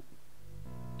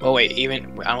 Well, wait, I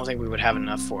don't think we would have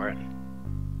enough for it.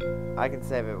 I can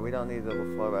save it. We don't need the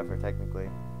flow buffer technically.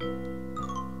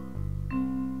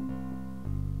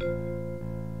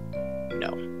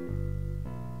 No.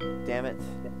 Damn it.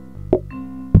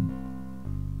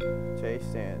 Chase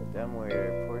stand,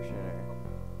 dumbwaiter, portioner,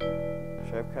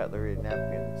 sharp cutlery,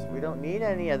 napkins. We don't need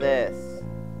any of this.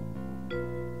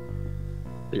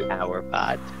 Our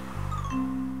pod.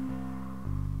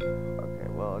 Okay,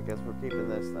 well, I guess we're keeping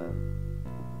this then.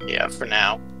 Yeah, for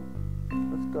now.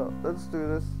 Let's go. Let's do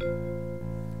this.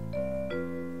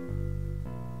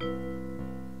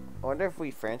 I wonder if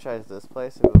we franchise this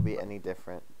place, if it will be any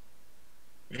different.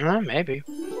 Maybe.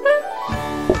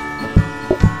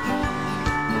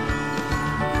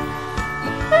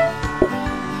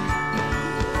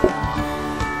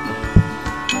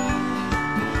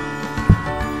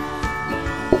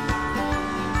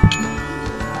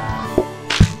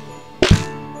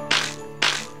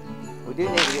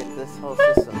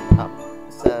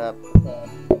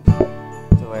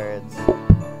 to where it's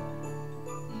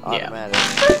automatic.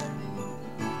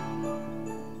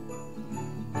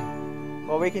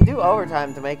 Well, we can do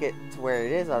overtime to make it to where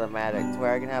it is automatic, to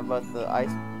where I can have both the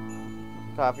iced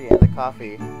coffee and the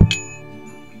coffee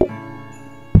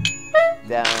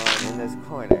down in this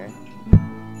corner.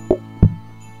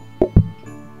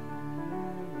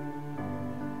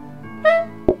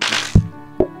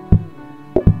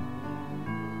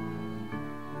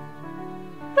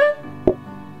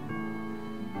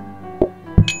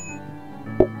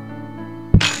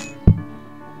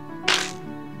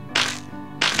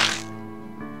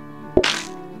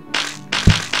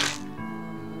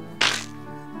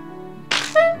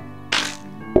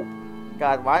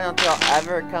 God, why don't y'all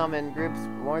ever come in groups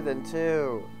more than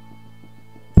 2?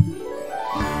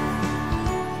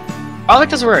 Probably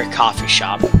because we're a coffee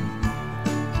shop.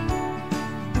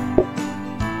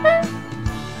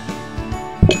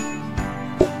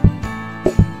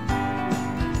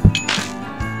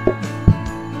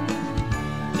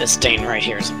 This stain right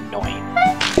here is annoying.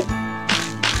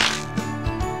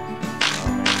 Oh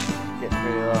man, getting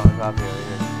pretty low on coffee over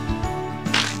here.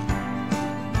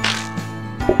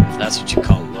 If that's what you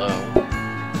call low.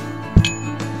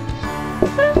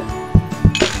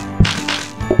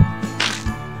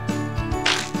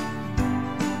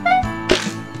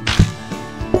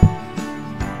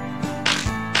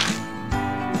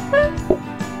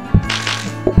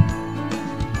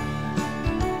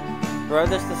 Bro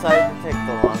just decided to take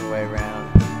the long way around.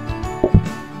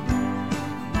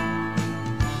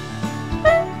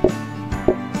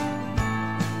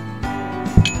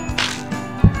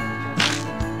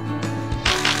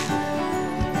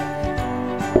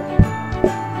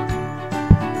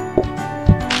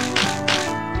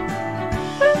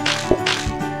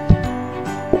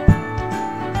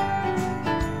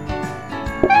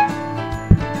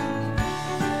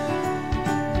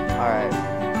 Alright.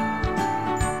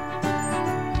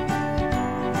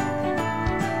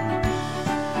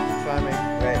 Try me.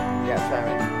 Right. Yeah, try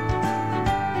me.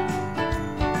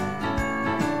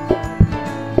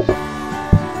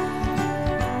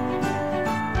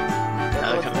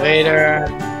 Conveyor,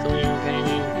 clean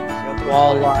painting,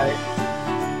 wall light.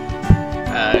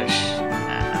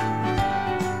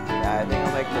 Yeah, I think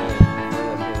I'll make the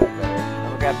look better. I'm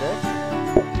gonna grab this.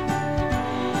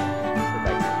 Put it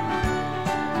back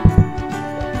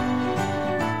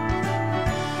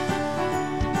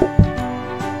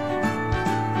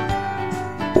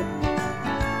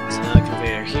There's another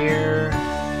conveyor here.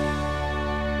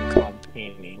 Called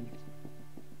painting.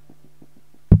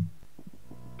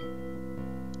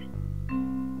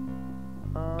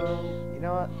 You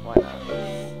know what? Why not?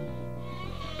 Let's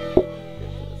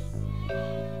get this.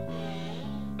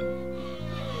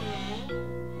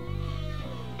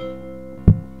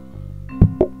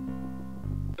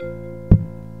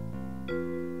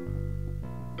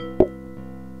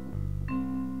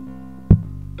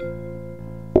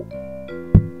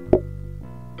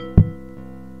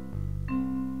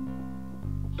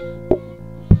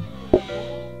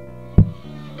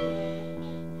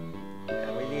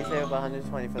 And we need to save up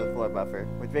 120 for the floor buffer,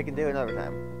 which we can do in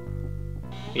overtime.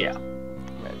 Yeah.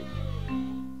 Ready.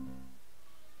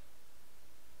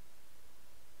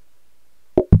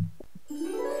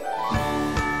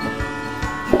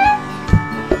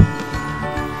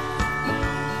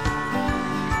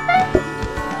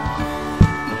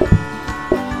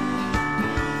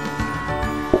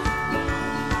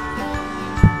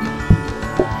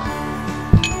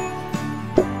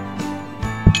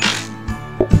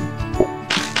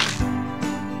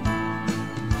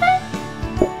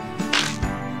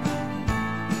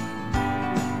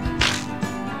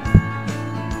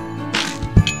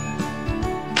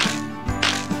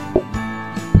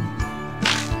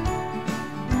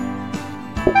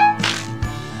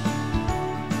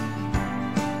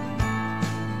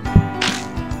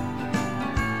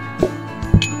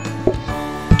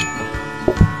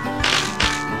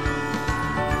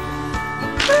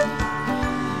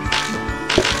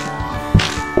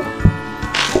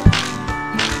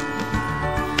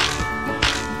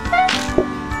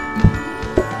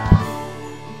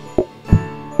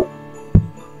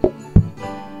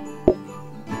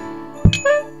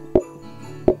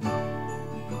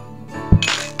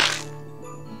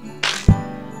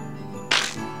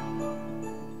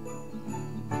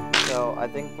 So I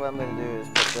think what I'm gonna do is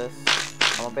put this.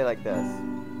 I'm gonna be like this.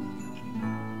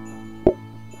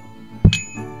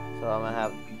 So I'm gonna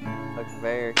have a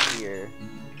conveyor here,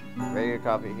 regular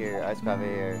coffee here, iced coffee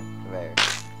here, conveyor.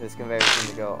 This conveyor is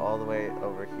gonna go all the way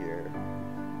over here,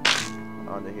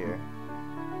 onto here.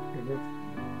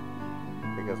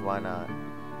 Because why not?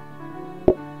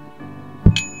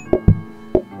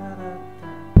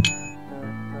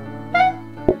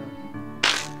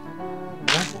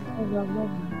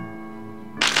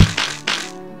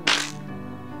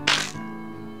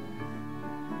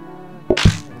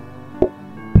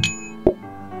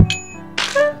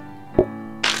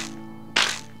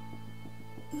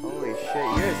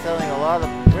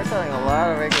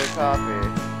 coffee.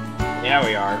 Yeah,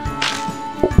 we are.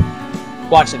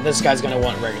 Watch it. This guy's gonna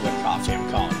want regular coffee. I'm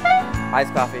calling.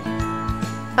 Iced coffee.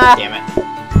 Damn it.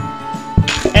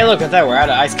 Hey, look at that. We're out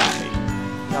of iced coffee.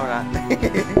 No, we're not.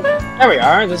 There we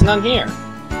are. There's none here.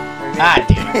 Ah,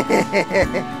 damn it.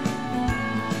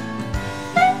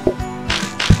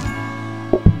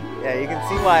 Yeah, you can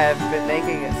see why I've been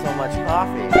making it so much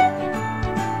coffee.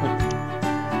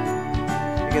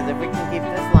 Because if we can keep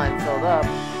this line filled up,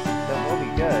 then we'll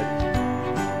be good.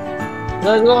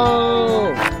 Let's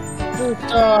go! 2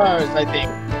 stars, I think.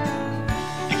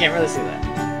 I can't really see that.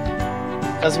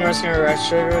 Customers can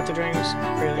register with the drinks.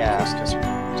 Yeah. It's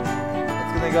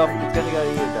gonna go to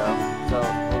you though. So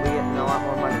we'll be getting a lot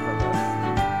more money from this.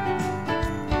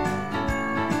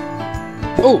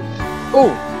 Ooh!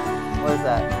 Ooh! What is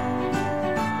that?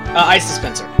 Ice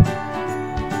dispenser.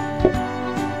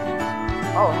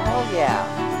 Oh, hell yeah.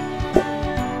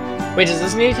 Wait, does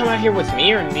this need to come out here with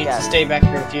me, or need to stay back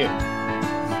here with you?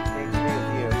 Needs to be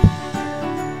with you.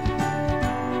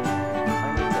 I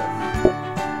need this.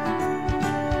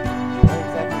 What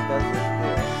exactly does this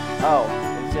do? Oh,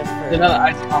 it's just for... Another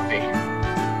iced coffee.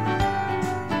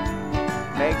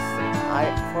 Makes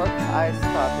forked iced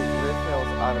coffee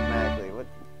refills automatically. What?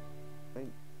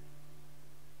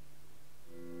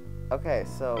 Okay,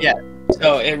 so... Yeah,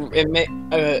 so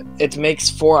it makes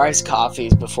 4 iced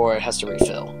coffees before it has to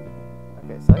refill.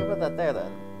 Okay, so I can put that there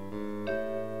then.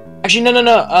 Actually, no.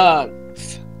 I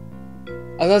was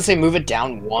gonna say move it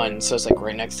down 1, so it's like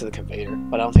right next to the conveyor,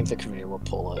 but I don't think the conveyor will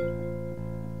pull it.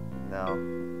 No.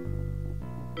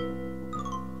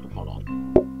 Hold on.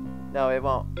 No, it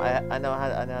won't. I know how.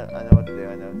 I know what to do.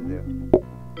 I know what to do.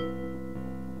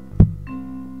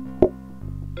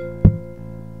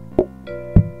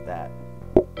 That.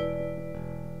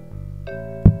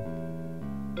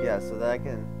 Yeah, so that I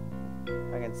can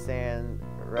stand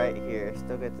right here.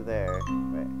 Still get to there.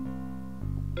 Right.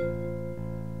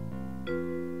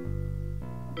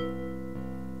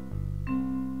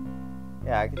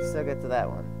 Yeah, I can still get to that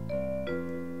one.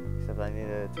 Except I need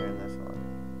to turn this one.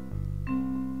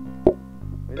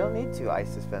 We don't need 2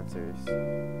 ice dispensers.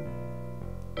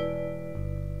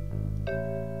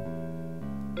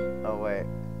 Oh, wait.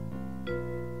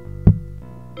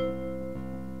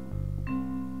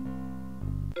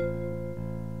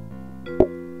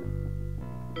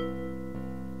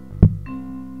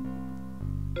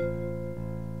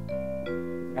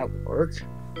 That work?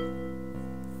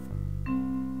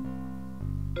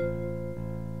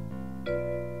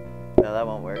 No, that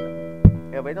won't work.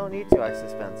 Yeah, we don't need 2 ice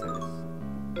dispensers.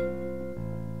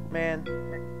 Man,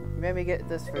 you made me get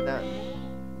this for nothing.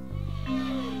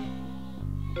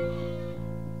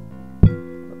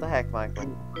 What the heck,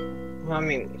 Michael? Well, I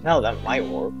mean, hell, that might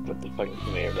work with the fucking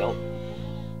conveyor belt.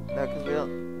 No, because we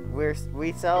don't.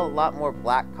 We sell a lot more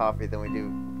black coffee than we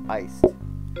do iced.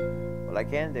 What I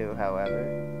can do, however,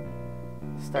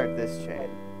 is start this chain.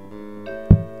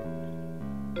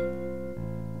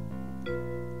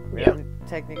 We don't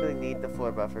technically need the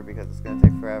floor buffer because it's gonna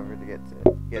take forever to get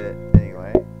it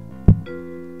anyway.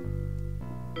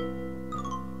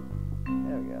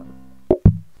 There we go.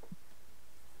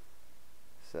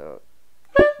 So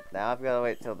now I've got to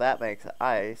wait till that makes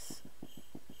ice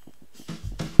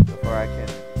before I can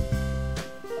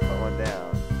put one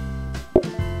down.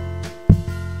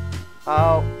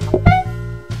 Oh,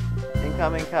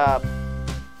 incoming cop.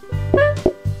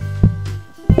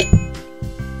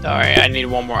 Alright, I need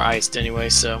 1 more iced anyway,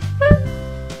 so.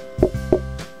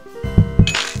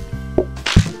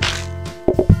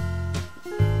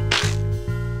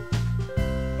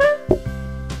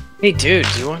 Hey dude,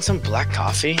 do you want some black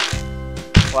coffee?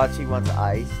 Watch, he wants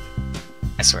iced.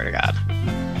 I swear to God.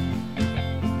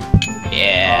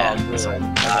 Yeah. Oh, that's good. all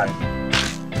I got.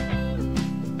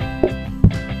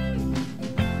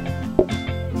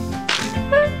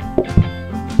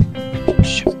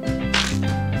 Shoot.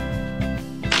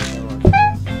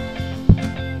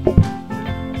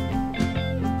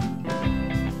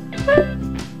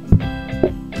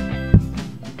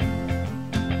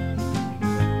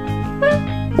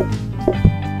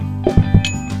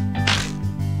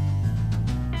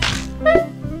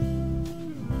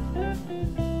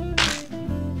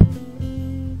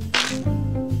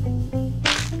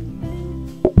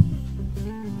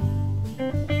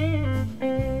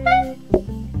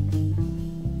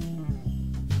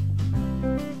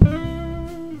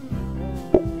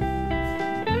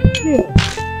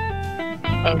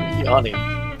 I'm yawning.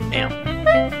 Damn.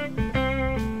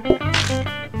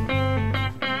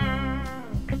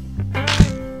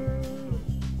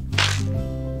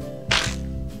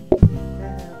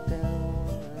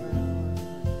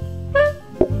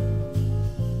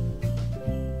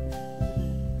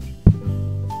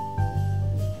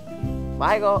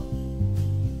 Michael!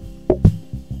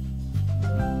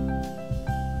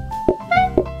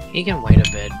 He can wait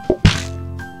a bit.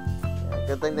 Yeah,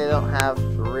 good thing they don't have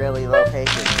really low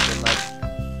patience in like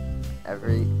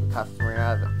every customer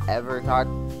I've ever talked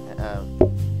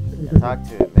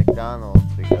to at McDonald's,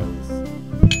 because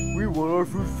we want our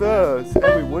food fast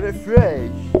and we want it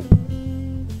fresh.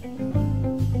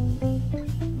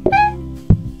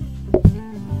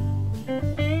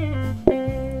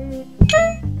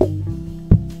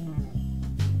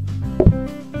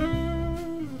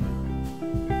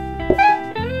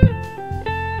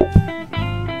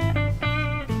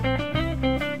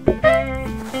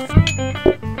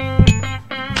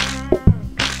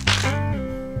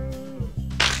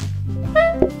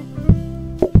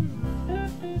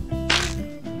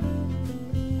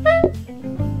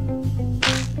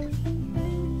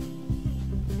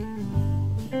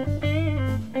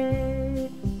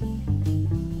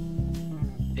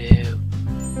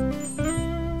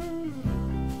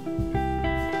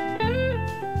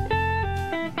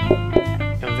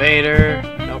 Conveyor.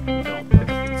 Nope, you don't. Don't do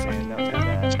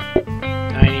that.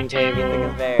 Dining The table.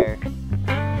 conveyor.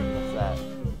 What's that?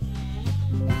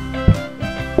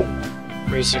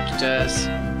 Research desk.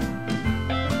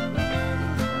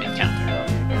 And counter.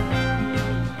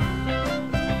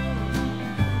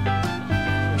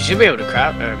 You should be able to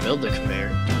craft or build the conveyor,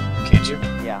 can't you?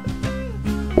 Yeah.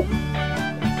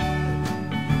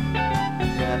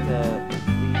 You have to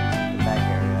leave the back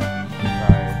area.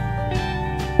 Sorry.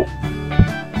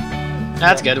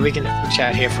 That's good. We can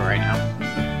chat here for right now.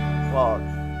 Well,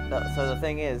 so the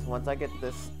thing is, once I get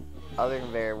this other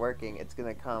conveyor working, it's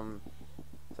gonna come.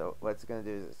 So what it's gonna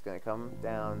do is it's gonna come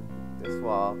down this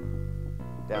wall,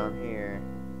 down here,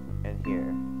 and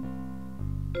here.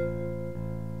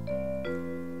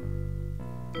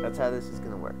 That's how this is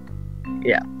gonna work.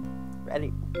 Yeah.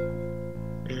 Ready?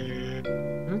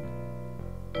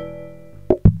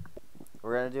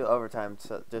 We're gonna do overtime,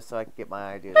 so just so I can get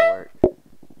my idea to work.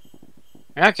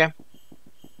 Okay.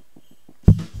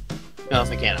 Well, if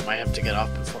I can, I might have to get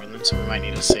off before then, so we might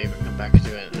need to save and come back and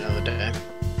do it another day.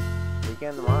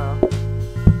 Weekend tomorrow.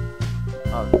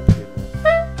 Oh goodness.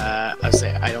 I'll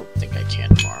say I don't think I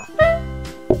can tomorrow.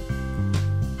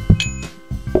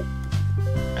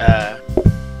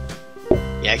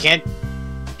 Yeah, I can't.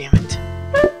 Damn it.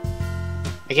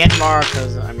 I can't tomorrow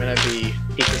because I'm gonna be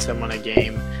teaching someone a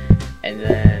game, and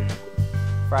then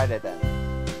Friday then.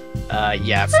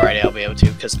 yeah, Friday I'll be able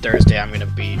to, because Thursday I'm gonna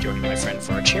be joining my friend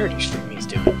for a charity stream he's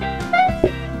doing.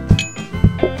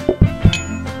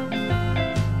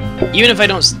 Even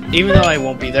though I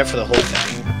won't be there for the whole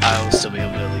thing, I'll still be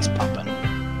able to at least pop in.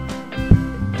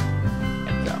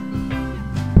 So.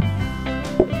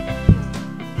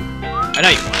 I know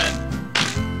you want it.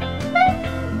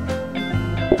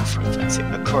 Oh, for fuck's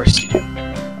sake, of course you do.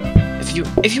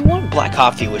 If you want black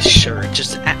coffee with sugar,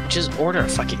 just order a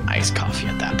fucking iced coffee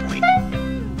at that point.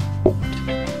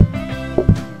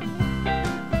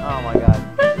 Oh my god.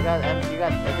 You got I think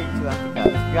 2 empty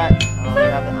cups. You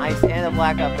have an ice and a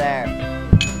black up there.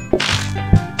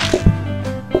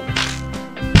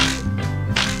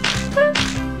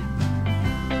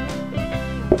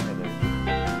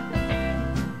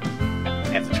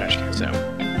 I have the trash cans out.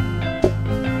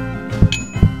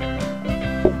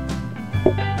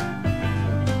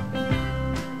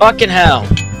 Fucking hell.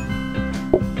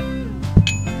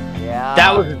 Yeah.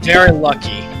 That was very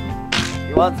lucky.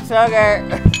 You want some sugar?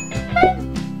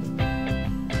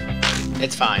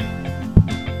 It's fine.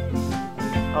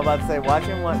 I'm about to say, watch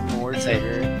him want more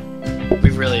sugar.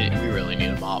 We really need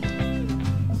a mop.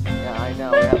 Yeah, I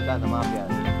know. We haven't gotten the mop yet.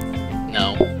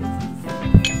 No.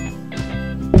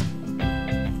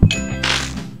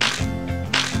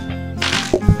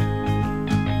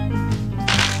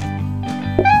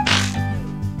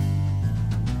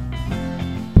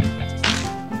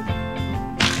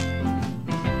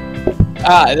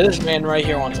 Ah, this man right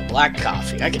here wants a black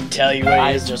coffee. I can tell you what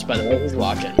it is just by the way he's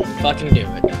walking. Fucking do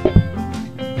it.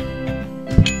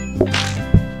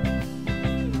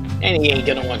 And he ain't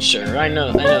gonna want sugar. I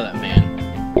know that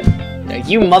man. Yeah,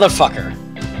 you motherfucker.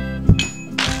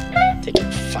 Take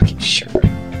your fucking sugar.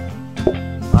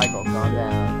 Michael, calm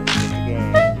down. This is the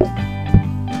game.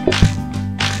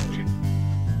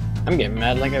 I'm getting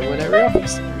mad like I would every other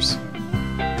customers.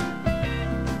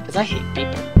 Cause I hate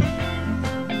people.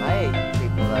 I hate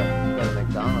people that go to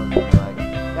McDonald's and are like,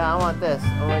 yeah, I want this.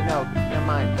 Oh wait, no, never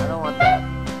mind. I don't want that.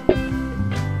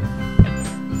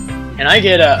 And I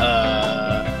get a,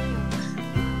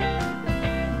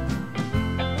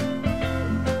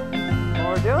 Well,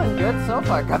 we're doing good so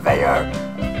far. Conveyor!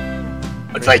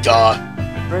 Conveyor!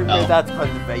 Bring me Oh. that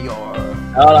conveyor.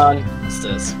 Hold on. What's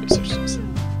this? Research this.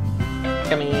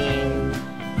 Coming.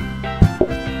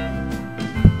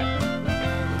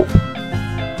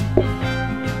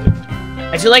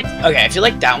 I feel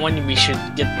like that one we should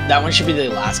get. That one should be the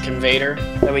last conveyor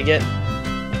that we get,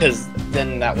 because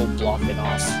then that will block it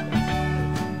off.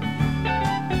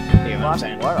 You know what I'm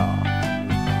saying? What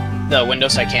off? The window,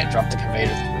 so I can't drop the conveyor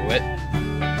through it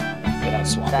without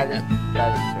swapping it.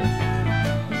 That is true.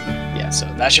 Yeah, so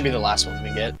that should be the last one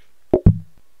we get.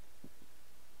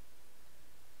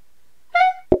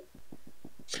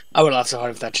 I would laugh so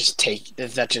hard if that just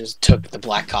took the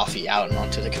black coffee out and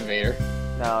onto the conveyor.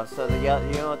 No, so you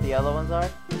know what the yellow ones are?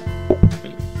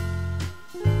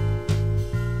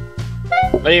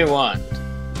 What do you want?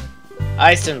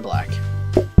 Iced and black.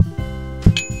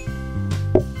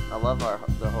 I love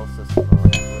the whole system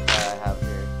that I have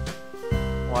here.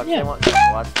 Watch, Yeah. they want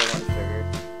sugar.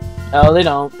 No, they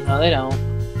don't. No, they don't.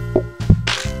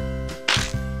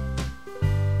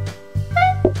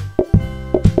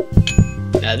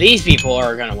 Now these people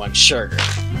are gonna want sugar.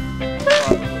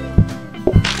 Probably.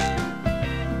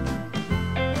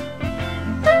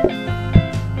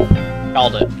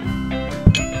 Called it.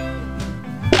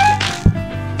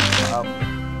 Oh.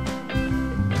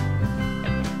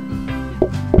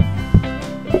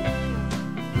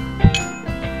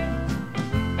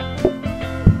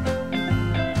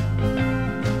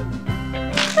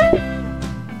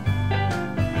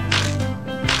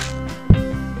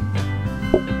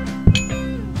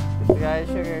 This guy is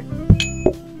sugar.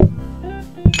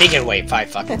 He can wait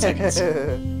 5 fucking seconds.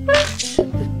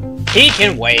 He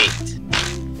can wait.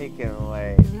 He can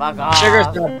wait. Fuck off.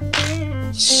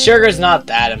 Sugar's not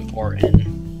that important.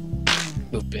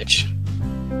 Move, bitch.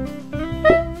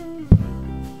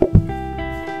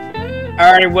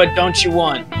 Alright, what don't you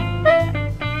want?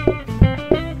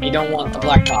 You don't want the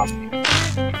black coffee.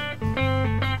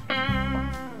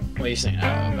 What are you saying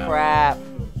about? Crap.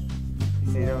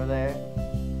 You see it over there?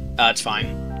 It's fine.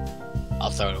 I'll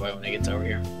throw it away when it gets over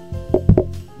here.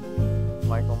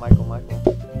 Michael.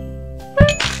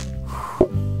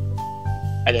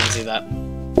 I didn't see that.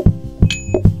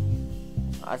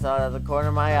 I saw it at the corner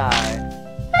of my eye.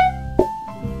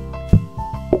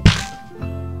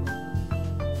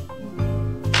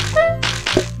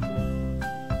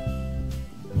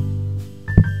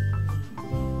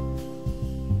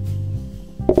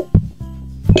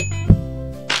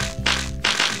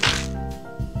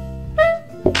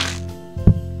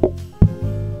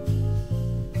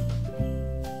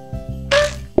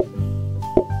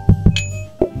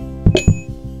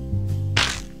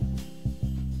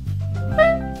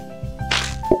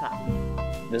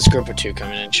 This group of 2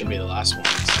 coming in should be the last ones.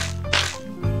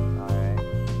 Alright.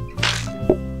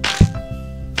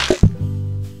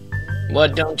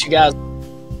 What don't you guys?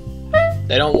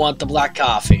 They don't want the black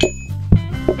coffee.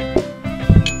 Well,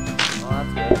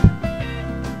 that's good.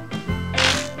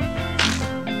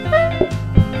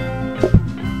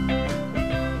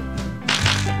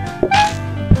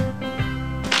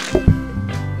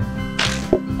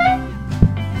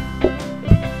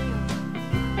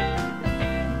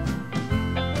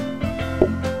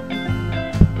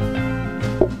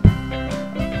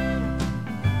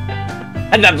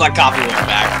 And that black coffee went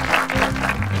back.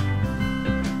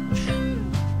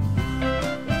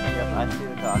 Yep, I see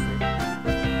the coffee.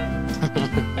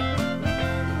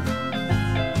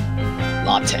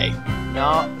 Latte.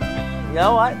 No. You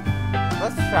know what?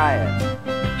 Let's try it.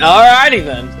 Alrighty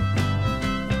then.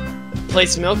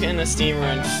 Place milk in the steamer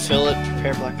and fill it.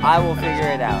 Prepare black coffee. I will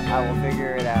figure it out.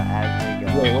 As we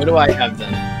go. Wait, what do I have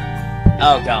then?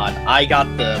 Oh god, I got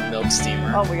the milk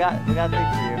steamer. Oh, we got things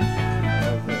for you.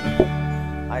 What was it?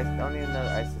 I don't need another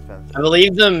ice dispenser.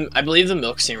 I believe the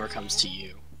milk steamer comes to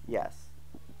you. Yes.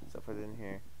 So put it in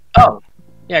here. Oh,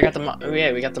 yeah, I got the mop. Oh,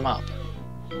 yeah, we got the mop.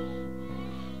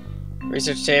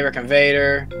 Research table,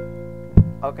 conveyor,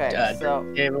 Okay, so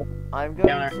table. I'm going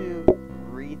counter. to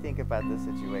rethink about this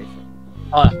situation.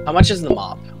 How much is the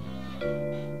mop?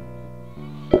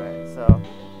 Alright, so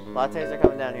lattes are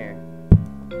coming down here.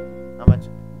 How much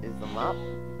is the mop?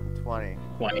 20.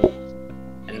 20.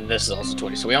 And this is also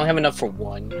 20, so we only have enough for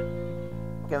one.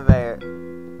 Conveyor.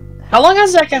 How long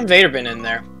has that conveyor been in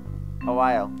there? A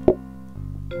while.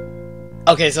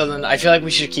 Okay, so then I feel like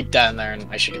we should keep that in there, and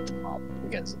I should get the mop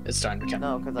because it's starting to become.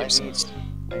 No, because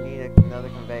I need another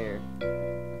conveyor.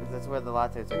 Because that's where the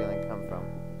lattes are going to come from.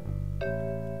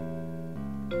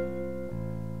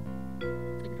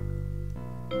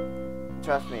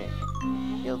 Trust me.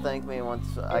 You'll thank me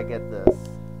once I get this.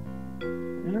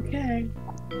 Okay.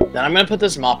 Then I'm gonna put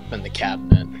this mop in the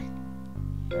cabinet.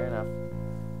 Fair enough.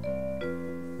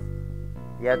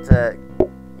 You have to...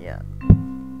 Yeah.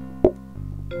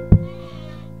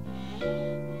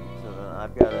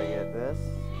 I've got to get this.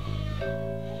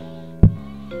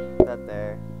 That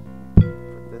there.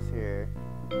 Put this here.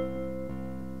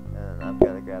 And then I've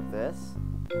got to grab this.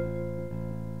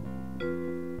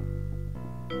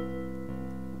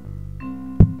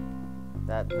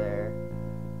 That there.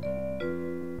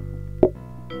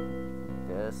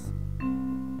 This.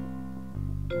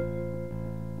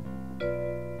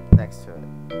 Next to it.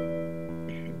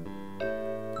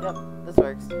 Yep, this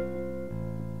works.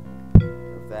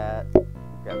 Move that.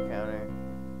 Grab counter.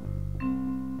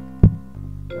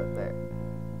 Right there.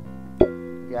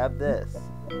 Grab this.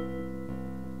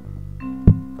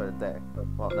 Put it there.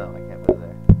 Well, no, I can't put it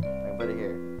there. I can put it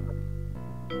here.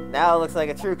 Now it looks like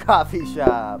a true coffee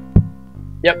shop.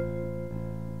 Yep.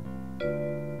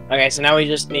 Okay, so now we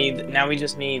just need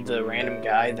the random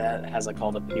guy that has like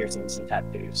all the piercings and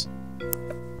tattoos.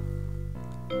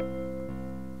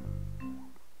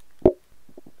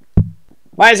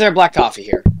 Why is there black coffee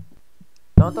here?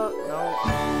 No.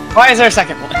 Why is there a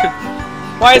second one?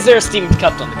 Why is there a steamed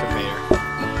cup on the conveyor?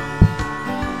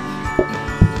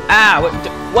 Ah,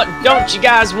 what don't you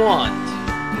guys want?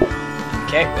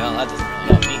 Okay, well that doesn't really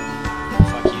help me.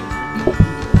 Fuck you.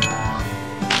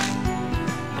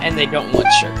 And they don't want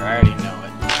sugar, I already know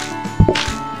it.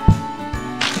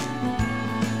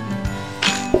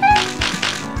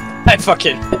 I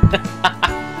fucking...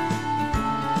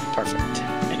 Perfect.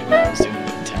 I knew what I was doing the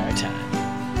entire time.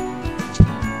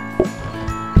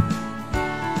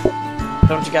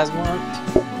 Don't you guys want?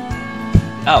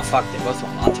 Oh, fuck, they both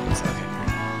want lattes, okay.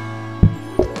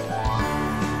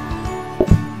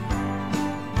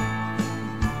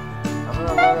 I'm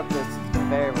gonna load up this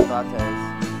conveyor with lattes.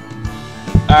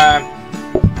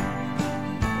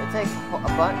 It takes a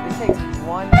bunch. It takes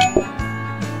one.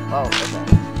 Oh, okay.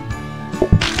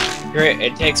 Great.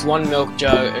 It takes one milk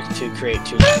jug to create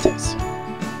 2 lattes.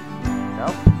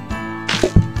 Nope.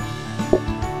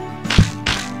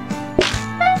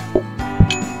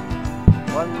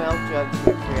 One milk jug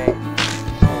to create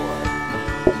 4.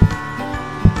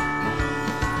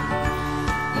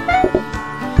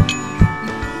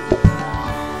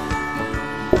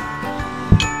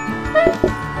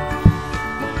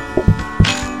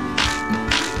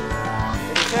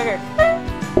 Sugar.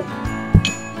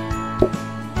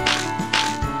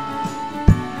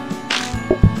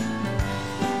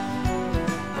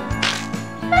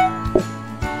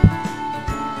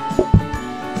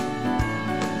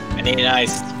 I need an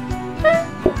ice.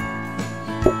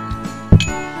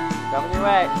 Coming your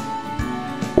way.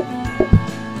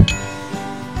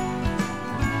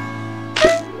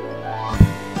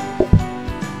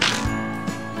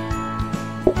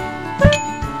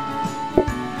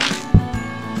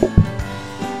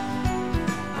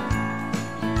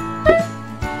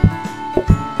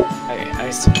 Okay,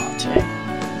 iced latte.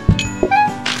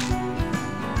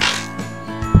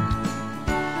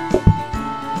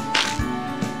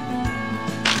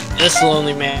 This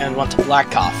lonely man wants a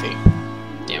black coffee.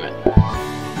 Damn it.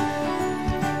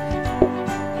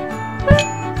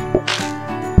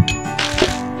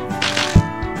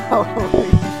 Holy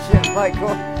shit,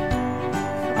 Michael.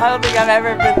 I don't think I've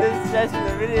ever been this stressed in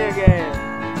a video game.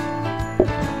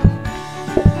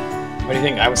 What do you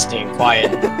think? I was staying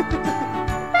quiet.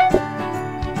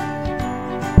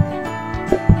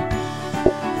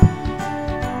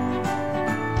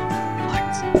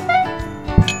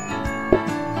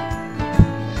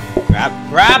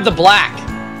 Grab the black!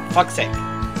 Fuck's sake.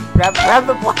 Grab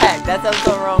the black! That sounds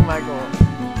so wrong, Michael.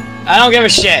 I don't give a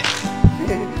shit.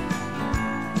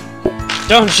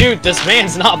 Don't shoot, this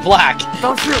man's not black.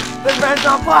 Don't shoot! This man's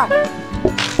not black!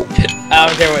 I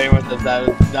don't care what anyone says,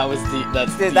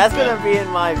 that's Dude, that's gonna be in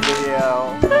my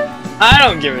video. I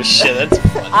don't give a shit, that's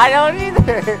funny. I don't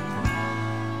either!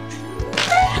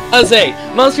 I was saying,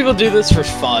 most people do this for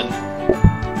fun.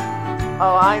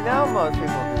 Oh, I know most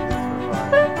people do this for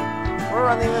fun. We're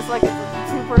running this like it's a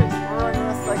super. We're running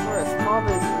this like we're a small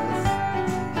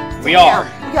business. We are.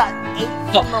 We got 8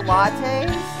 from the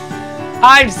lattes.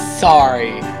 I'm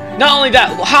sorry. Not only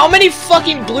that, how many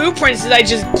fucking blueprints did I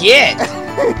just get?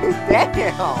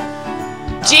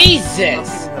 Damn.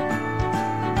 Jesus.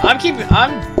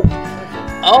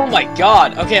 Oh my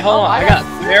god. Okay, hold on. I got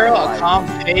barrel, a comp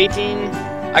painting.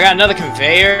 I got another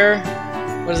conveyor.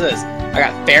 What is this? I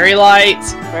got fairy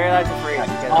lights. Fairy lights are free. I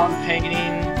got comp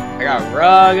painting. I got a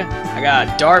rug. I got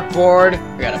a dartboard.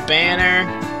 I got a banner.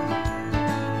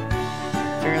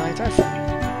 Fairy lights are free.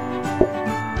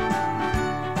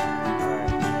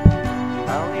 Alright.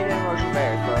 I don't need any more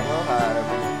conveyors, but I will have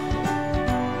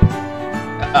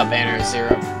A banner 0.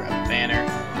 Grab a banner.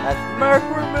 That's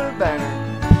Mercury banner.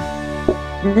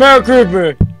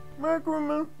 Mercury.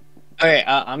 Mercury. Okay,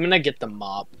 I'm gonna get the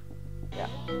mop. Yeah.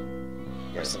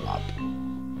 Where's the mop?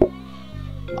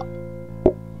 What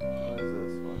does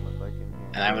this one look like in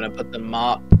here? And I'm gonna put the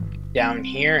mop down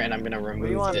here, and I'm gonna What do you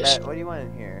remove want? this. What do you want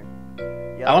in here?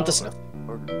 I want the Yellow snow.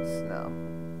 or snow.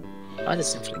 I want the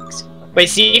snowflakes. Wait,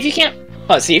 see if you can't.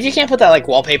 Oh, see if you can't put that like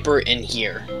wallpaper in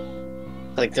here.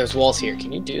 Like there's walls here.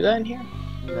 Can you do that in here?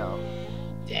 No.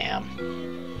 Damn.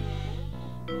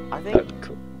 I think That'd be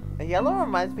cool. the yellow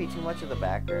reminds me too much of the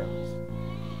back rooms.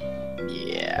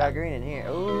 Yeah. Got green in here.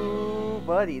 Ooh,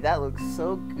 buddy, that looks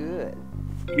so good.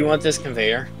 You want this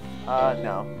conveyor?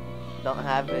 No. Don't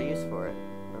have a use for it.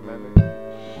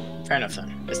 Remember. Fair enough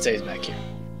then. It stays back here.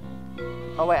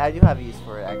 Oh wait, I do have a use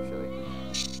for it actually.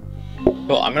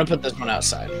 Cool. I'm gonna put this one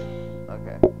outside.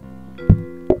 Okay.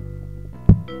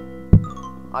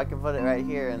 I can put it right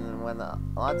here, and then when the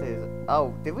lattes...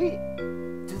 Oh, did we...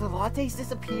 Do the lattes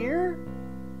disappear?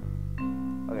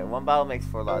 Okay, 1 bottle makes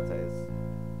 4 lattes.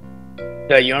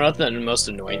 Yeah, you know what the most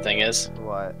annoying thing is?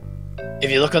 What?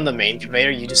 If you look on the main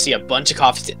conveyor, you just see a bunch of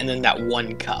coffees and then that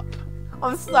one cup.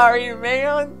 I'm sorry,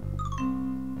 man!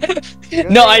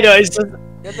 No, I know, it's just...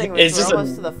 Good thing It's we're just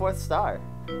almost to the 4th star.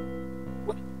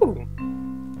 Ooh.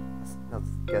 Let's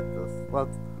get this.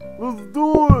 Let's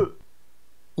do it!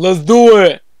 Let's do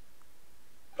it!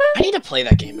 I need to play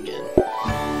that game again. I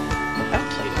haven't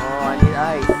played it. Oh, I need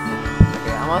ice.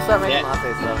 Okay, I'm gonna start making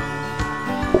lattes though.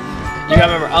 You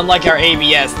gotta remember, unlike our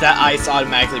ABS, that ice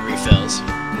automatically refills.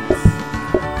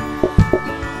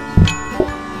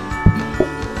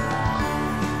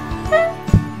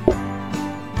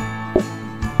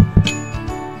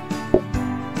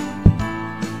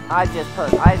 I just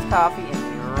put iced coffee in the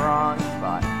wrong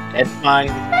spot. It's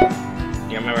fine.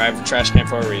 You remember, I have a trash can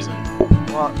for a reason.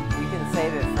 Well, you can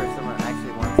save it for someone who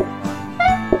actually wants the one.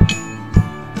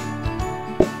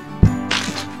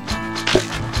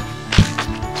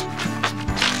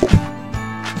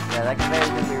 Yeah, that conveyor's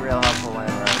gonna be real helpful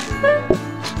whenever I do this.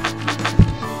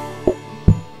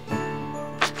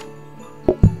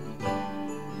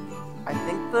 I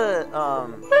think the,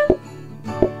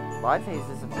 lattes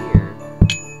disappeared.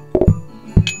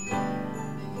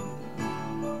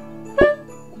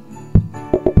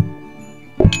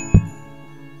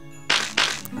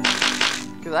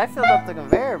 Because I filled up the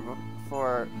conveyor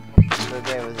before the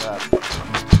day was up.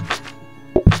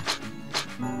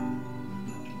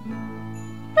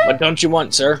 What don't you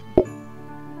want, sir?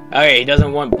 Okay, he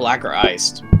doesn't want black or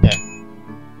iced. Okay.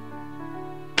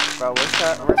 Bro,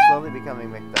 we're slowly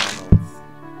becoming McDonald's.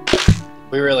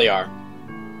 We really are.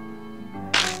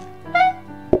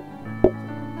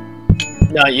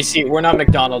 No, you see, we're not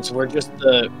McDonald's. We're just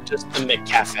the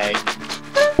McCafe.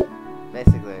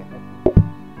 Basically.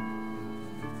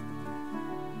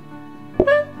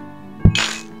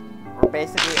 We're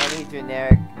basically any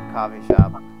generic coffee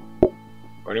shop.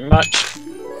 Pretty much.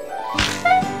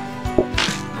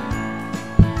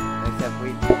 Except we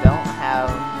don't have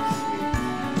sweets.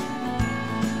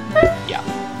 Yeah.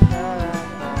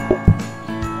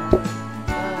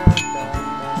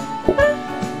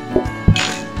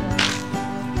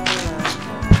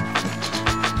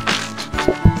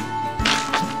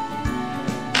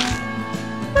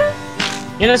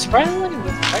 You know, surprisingly, it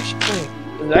was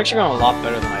actually going a lot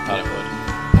better than I thought it would.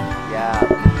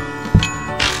 Yeah.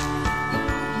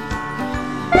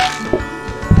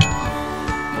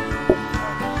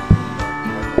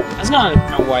 I still don't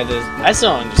know why this. I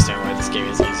still don't understand why this game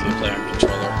is easy to play on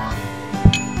controller.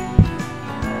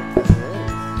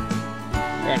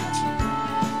 Fair enough.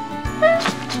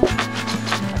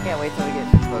 I can't wait till we get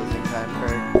to closing time,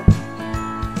 Kurt.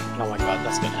 Oh my god,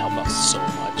 that's gonna help us so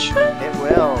much. It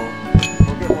will.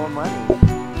 We'll get more money.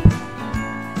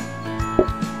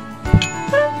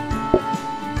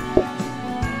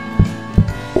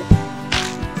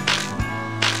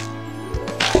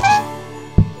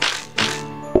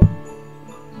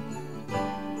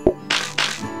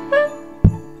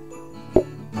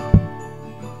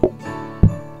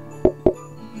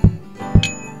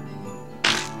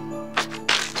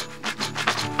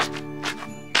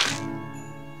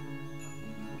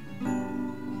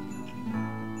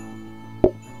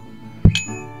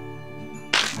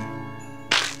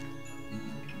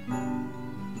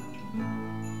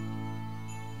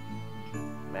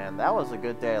 Man, that was a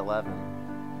good day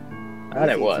 11. That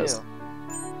it Easy, was. too.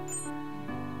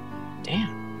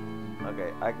 Damn.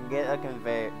 Okay, I can get a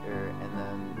conveyor, and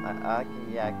then I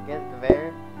can get a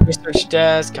conveyor. Research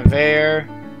desk, conveyor,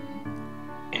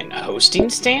 and a hosting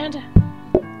stand?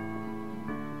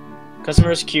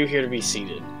 Customers queue here to be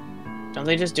seated. Don't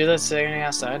they just do that sitting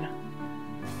outside?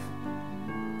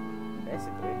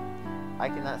 Basically. I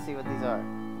cannot see what these are.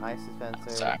 Ice dispenser.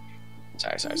 Sorry.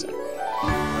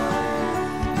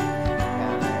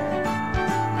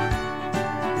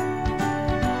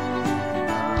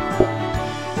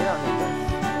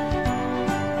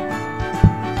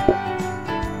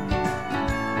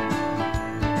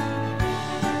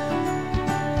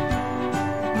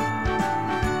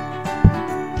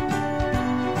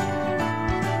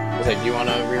 Okay, do you want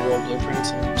to reroll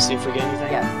blueprints and see if we get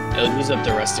anything? Yeah. It'll use up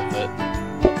the rest of it.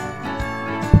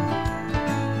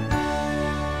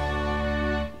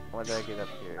 What did I get up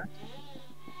here?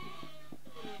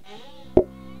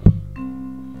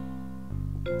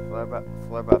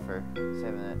 Floor buffer.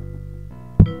 Saving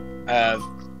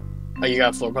Oh, you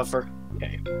got a floor buffer?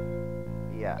 Okay.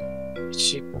 it. Yeah.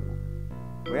 Cheap.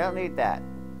 We don't need that.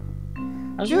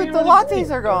 I was Dude, reading the what it lattes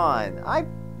are gone.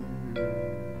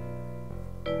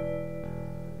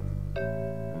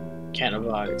 Can of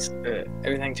bugs.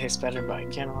 Everything tastes better by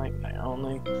candlelight. I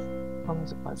only.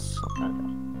 Promise if I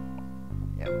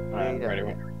Yeah. Alright, we ready.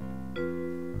 don't-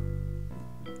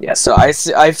 Yeah, so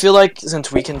I feel like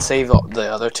since we can save the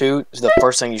other two, the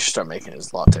first thing you should start making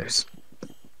is lattes.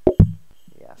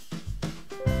 Yeah.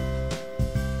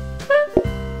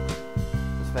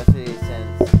 Especially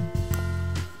since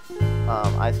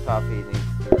iced coffee needs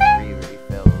to be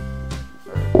refilled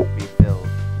or be filled.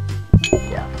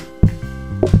 Yeah.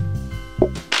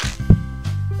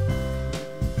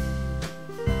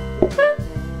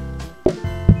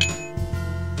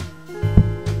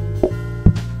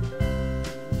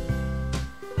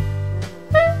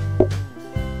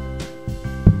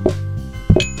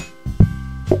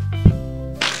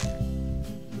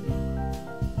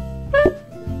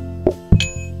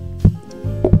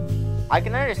 I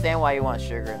can understand why you want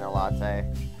sugar in a latte.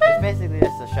 It's basically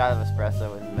just a shot of espresso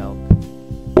with milk.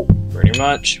 Pretty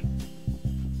much.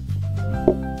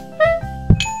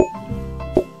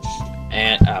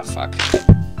 And oh fuck.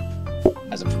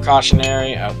 As a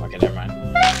precautionary, oh okay, never mind.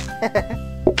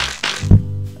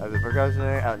 As a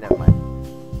precautionary, oh, never mind.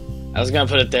 I was gonna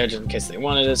put it there just in case they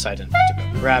wanted it, so I didn't have to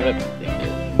go grab it. But they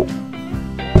did.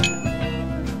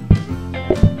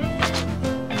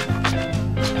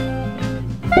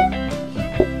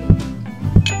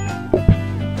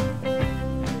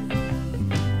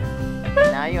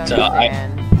 Now you So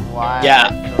understand why yeah. I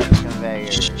built the conveyor.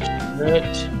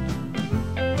 It.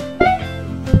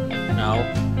 No.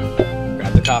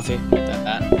 Grab the coffee.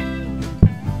 That.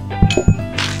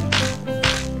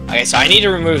 Okay, so I need to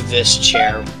remove this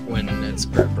chair when it's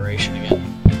preparation again.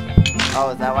 Oh,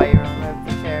 is that why you removed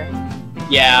the chair?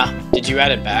 Yeah. Did you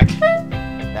add it back?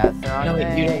 That's the wrong No,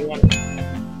 thing. you don't want it.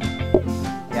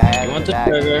 Yeah, I added want it the back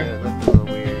trigger. too. It looked a little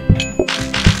weird.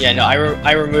 Yeah, no,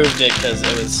 I removed it because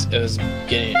it was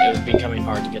becoming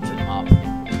hard to get to the mop.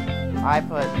 I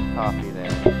put coffee there.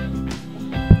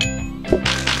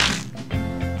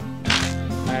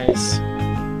 Nice.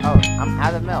 Oh, I'm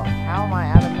out of milk. How am I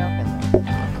out of milk in this?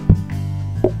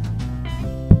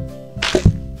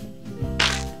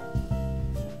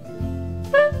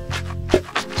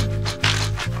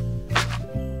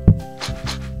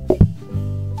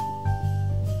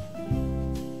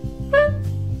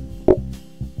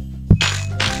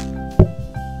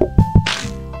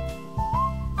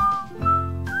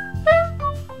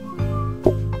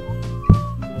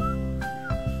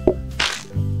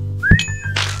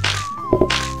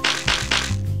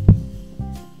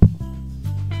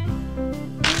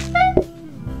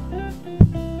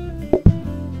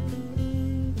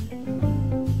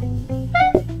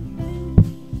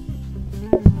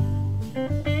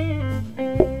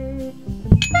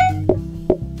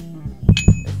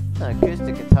 An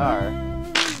acoustic guitar.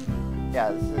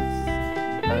 Yeah, this is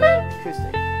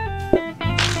acoustic.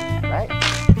 Right?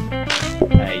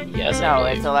 Yes, I No,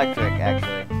 believe. it's electric,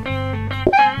 actually.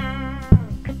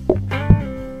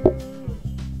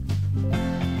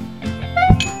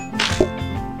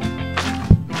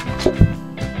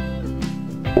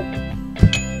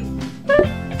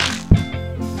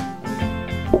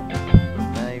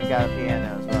 Then you've got a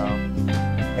piano as well.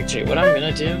 Actually, what I'm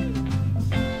gonna do...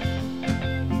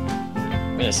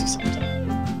 I'm gonna see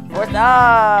something. Fourth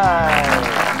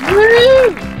eye!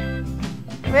 Woo!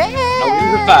 Man! No, give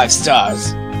me the 5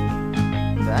 stars.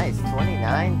 Nice,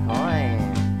 29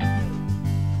 coins.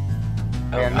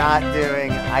 We're Oh, not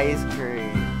doing ice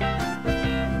cream.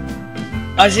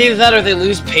 I see that or they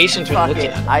lose patience when Fuck looking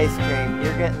it, at ice cream.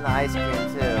 You're getting the ice cream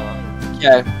too.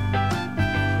 it. Okay.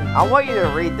 I want you to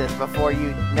read this before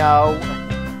you know.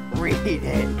 Read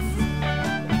it.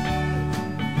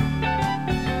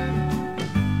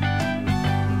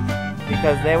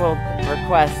 Because they will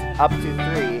request up to 3,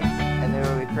 and they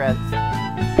will request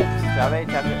strawberry,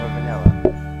 chocolate, or vanilla.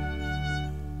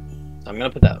 I'm gonna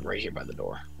put that right here by the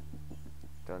door.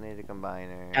 Don't need a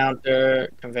combiner. Counter,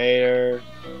 conveyor,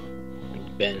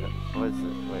 and bin. What is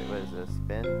it? Wait, what is this?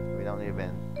 Bin? We don't need a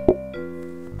bin.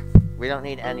 We don't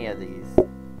need any of these.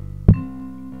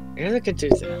 I guess I could do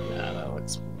that. No, that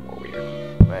looks more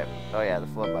weird. Wait. Oh yeah, the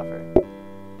floor buffer.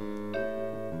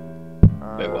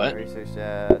 Wait, what? Research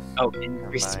desk. Oh,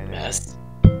 increase Combiner. mess.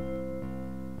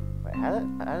 Wait, how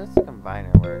does the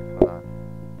combiner work? Hold on.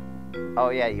 Oh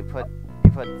yeah, you put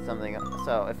something.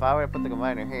 So if I were to put the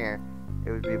combiner here,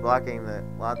 it would be blocking the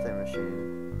latte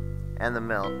machine and the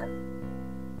milk.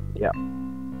 Yeah.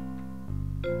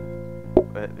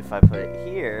 But if I put it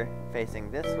here,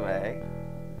 facing this way,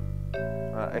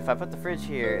 if I put the fridge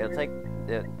here, it'll take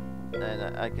it,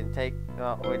 and I can take.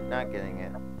 Oh, we're not getting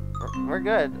it. We're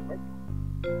good.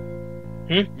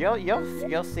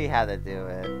 You'll see how to do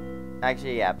it.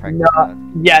 Actually, yeah, practice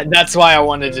mode. Yeah, that's why I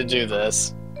wanted to do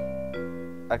this.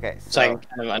 Okay, So I can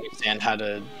kind of understand how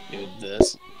to do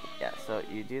this. Yeah, so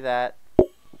you do that.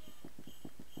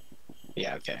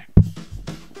 Yeah, okay.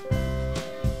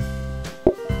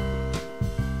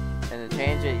 And to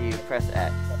change it, you press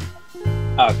X.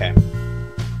 Oh, okay.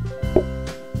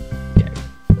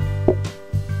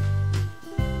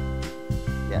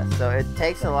 Yeah, so it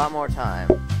takes a lot more time.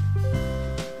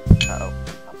 Uh-oh.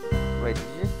 Wait, did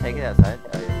you just take it outside?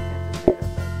 Oh, yeah, you can't just take it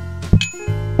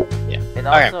outside. Yeah. It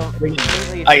also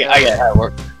completely I get how it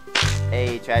works.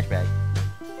 A trash bag.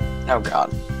 Oh,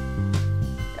 God.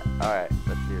 Yeah, alright,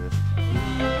 let's do this.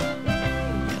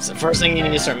 So first thing you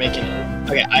need to start making...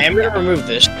 Okay, I am going to remove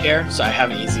this chair, so I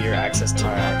have easier access to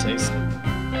lattes.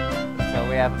 So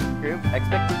we have group,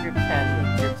 expected group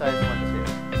 10, group size 1, 2.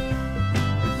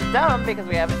 Which is dumb because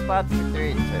we have spots for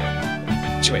 3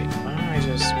 and 2. Wait, why don't I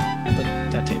just put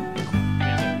that table?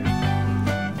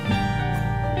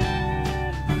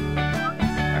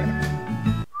 Alright.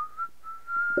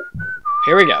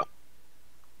 Here we go.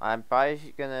 I'm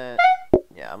probably gonna...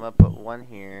 Yeah, I'm gonna put one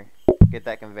here, get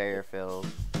that conveyor filled.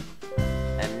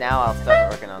 And now I'll start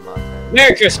working on lattes.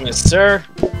 Merry Christmas, sir!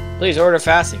 Please order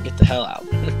fast and get the hell out.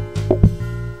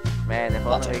 Man, if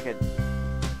only we could...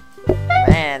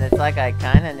 Man, it's like I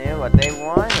kinda knew what they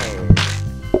wanted.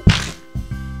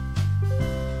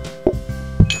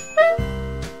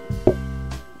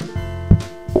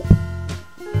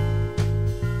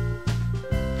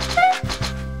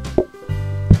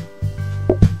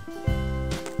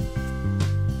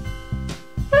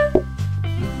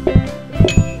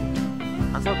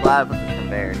 I'm so glad I put this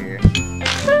conveyor here.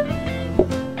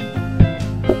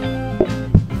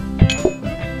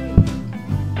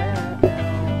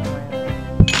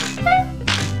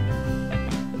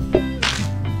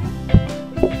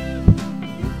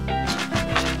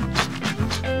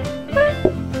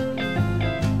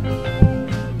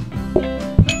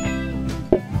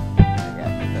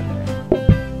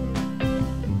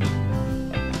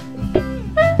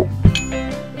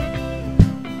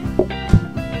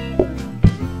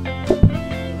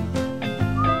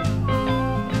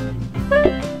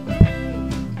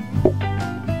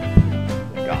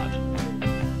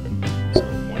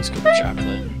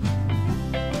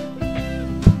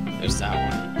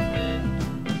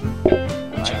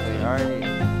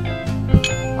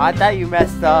 I thought you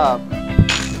messed up.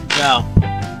 No.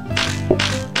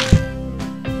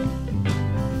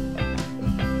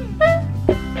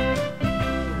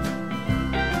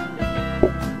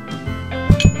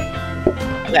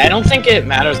 Yeah, I don't think it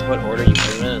matters what order you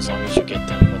put them in as long as you get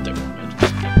them what they wanted.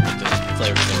 Like the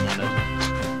flavors they wanted.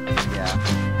 Yeah.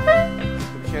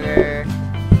 Sugar.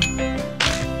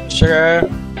 Sugar.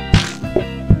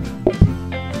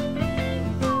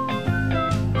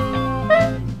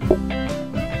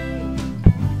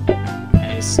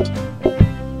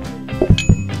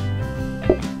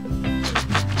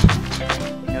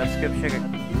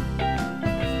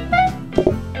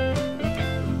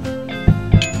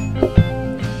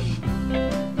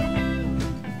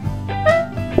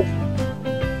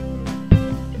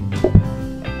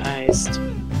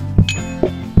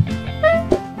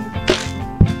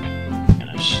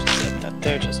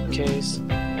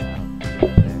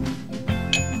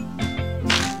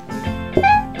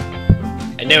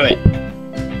 I knew it.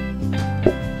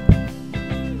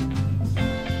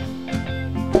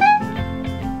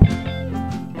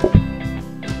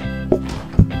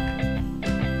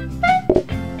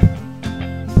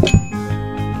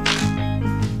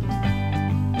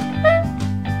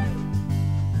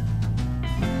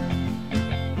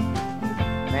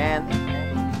 Man,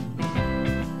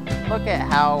 look at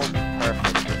how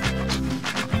perfect this is.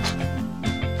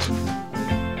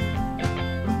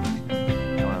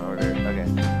 You want to order it? Okay.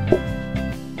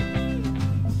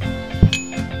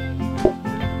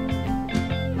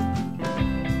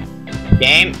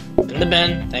 Game in the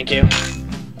bin, thank you.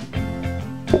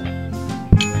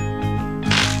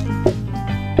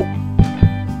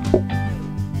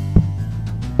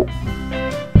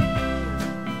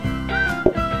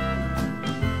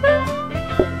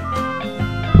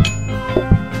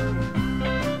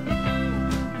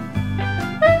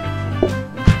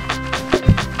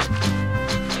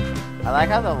 I like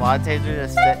how the lattes are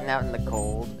just sitting out in the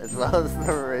cold, as well as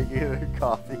the regular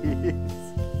coffees.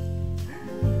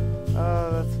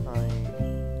 Oh, that's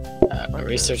funny.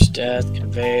 Research desk,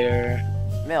 conveyor.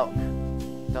 Milk.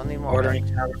 Don't need more Ordering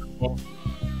milk. terminal.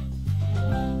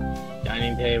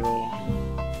 Dining table.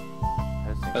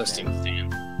 Hosting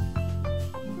stand.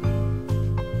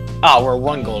 Oh, we're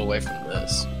 1 gold away from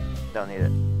this. Don't need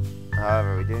it.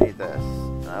 However, we do need this.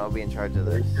 I will be in charge of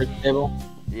this. Research table.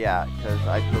 Yeah, because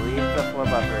I believe the floor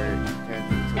buffer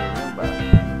turns into a Roomba.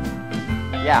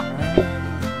 Yeah.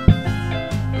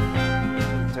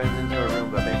 It turns into a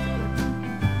Roomba,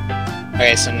 basically.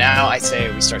 Okay, so now I say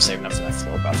we start saving up for that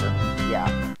floor buffer. Yeah.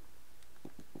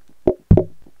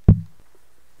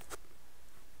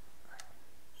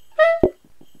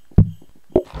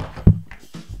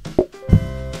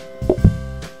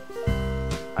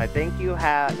 I think you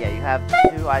have, yeah, you have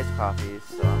 2 iced coffees,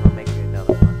 so I'm gonna make you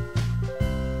another one.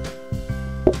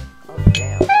 Oh,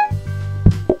 damn.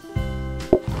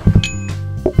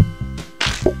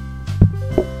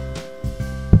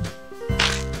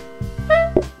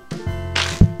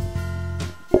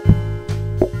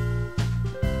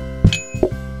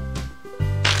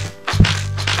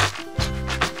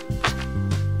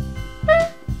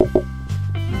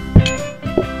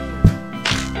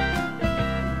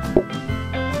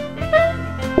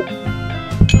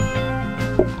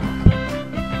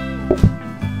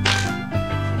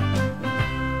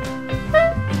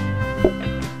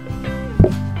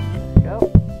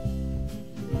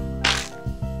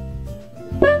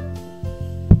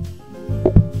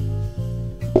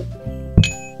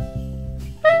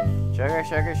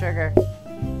 Sugar, sugar.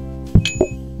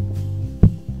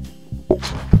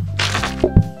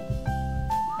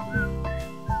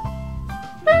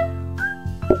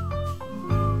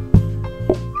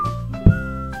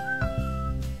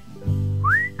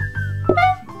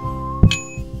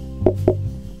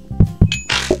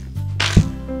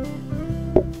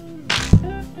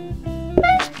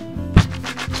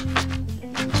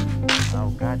 Oh,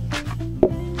 God.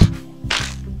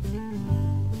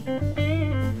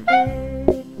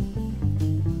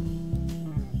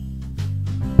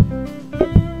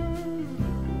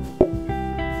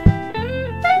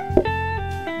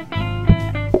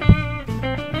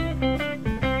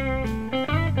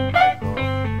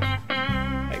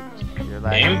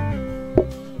 Name?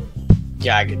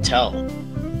 Yeah, I could tell.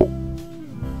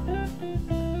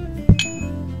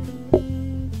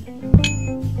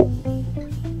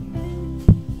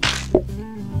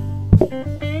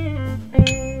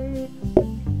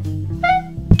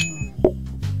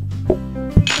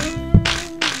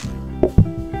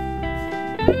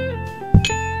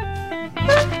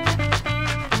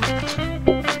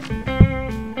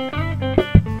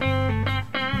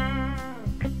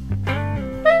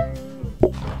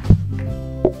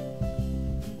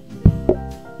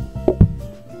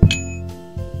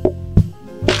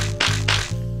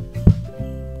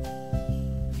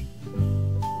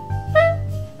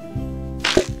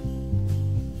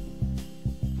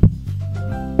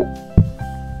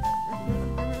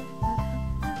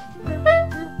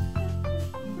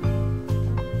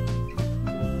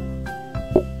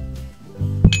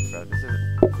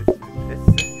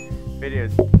 Video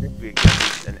is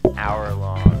an hour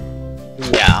long.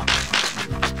 Yeah.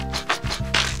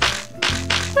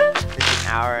 It's an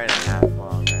hour and a half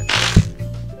long, right?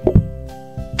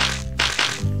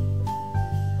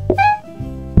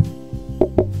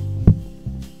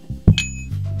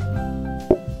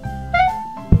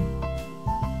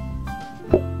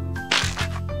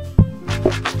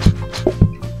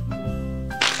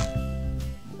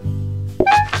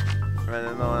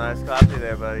 Running low on iced coffee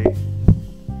there, buddy.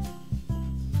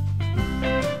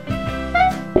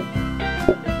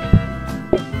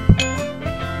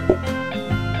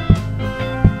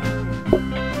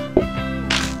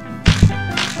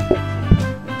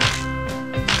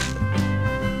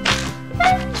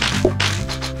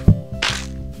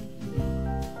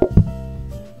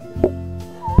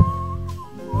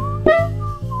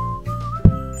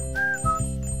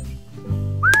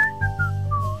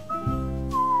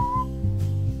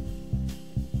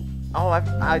 Oh, I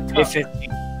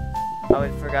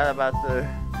forgot about the.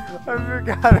 I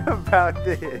forgot about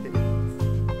this.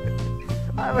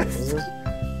 I was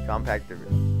compactor.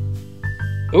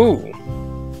 Ooh.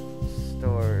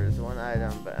 Stores one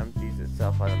item but empties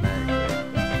itself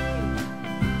automatically.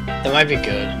 That might be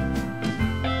good.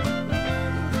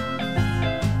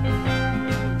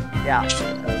 Yeah.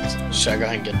 Should I go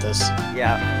ahead and get this?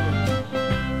 Yeah.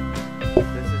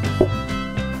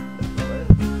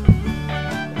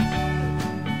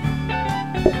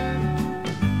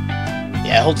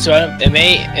 Yeah, it holds 2 items.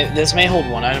 This may hold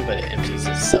 1 item, but it empties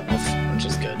itself, which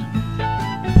is good.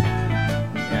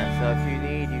 Yeah, so if you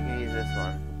need, you can use this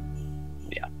one.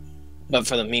 Yeah. But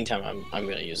for the meantime, I'm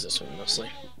gonna use this one mostly.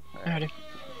 Alrighty.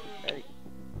 Ready?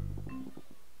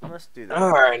 Let's do that.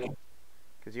 Alright.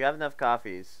 Because you have enough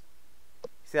coffees.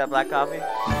 See that black coffee?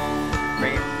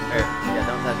 Bring it. Yeah,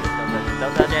 don't touch it. Don't touch it.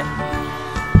 Don't touch it.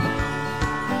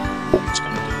 I'm just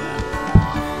gonna do that.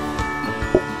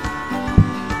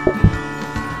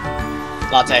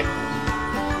 Latte.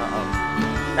 Uh-oh.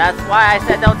 That's why I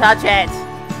said don't touch it!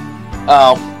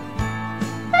 Oh.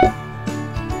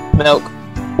 Milk.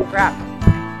 Crap.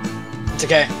 It's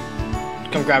okay.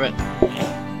 Come grab it.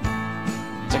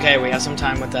 It's okay, we have some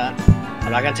time with that.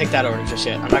 I'm not gonna take that order just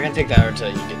yet. I'm not gonna take that order until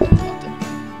you get the latte.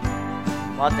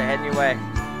 Latte, head in your way.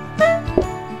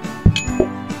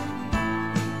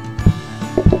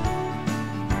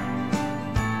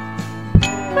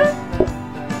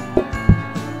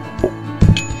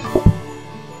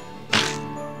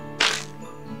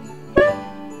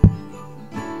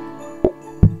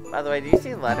 By the way, do you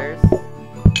see letters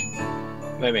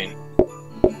What do you mean?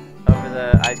 over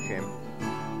the ice cream?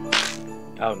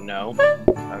 Oh no.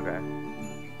 Okay.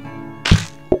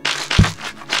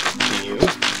 Do you?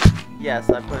 Yes,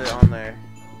 I put it on there.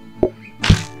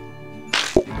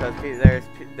 Because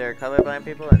they're colorblind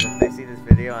people, and if they see this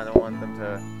video, I don't want them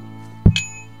to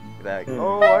be like,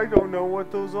 oh, I don't know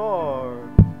what those are.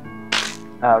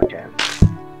 Okay.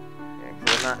 Yeah,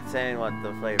 'cause I'm not saying what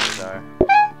the flavors are.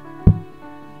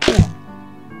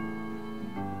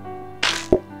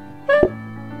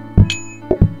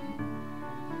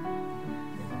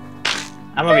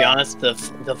 I'm gonna be honest, the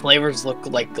flavors look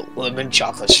like lemon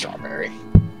chocolate strawberry.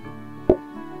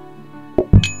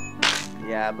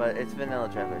 Yeah, but it's vanilla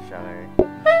chocolate strawberry.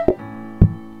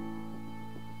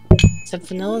 Except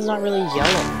vanilla's not really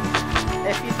yellow.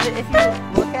 If you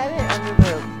look at it under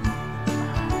the...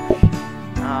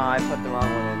 Oh, I put the wrong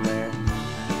one in there.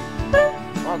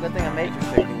 Well, good thing I'm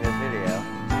matrix-fixing this video.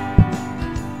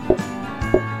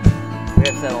 We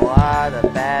have said a lot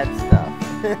of bad stuff.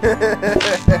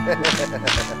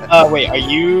 Wait, are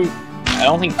you... I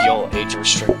don't think you'll age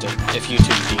restrict it. If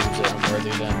YouTube deems it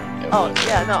unworthy, then... Oh,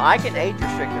 yeah, no, I can age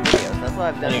restrict the videos. That's why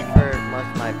I've done it for most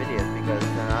of my videos, because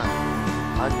they're not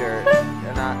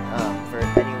for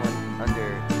anyone under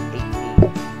 18.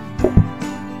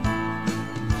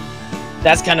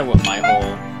 That's kind of what my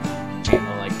whole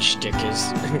channel, like, shtick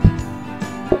is. You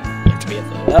have to be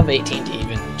above 18 to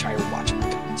even try to watch my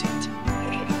content.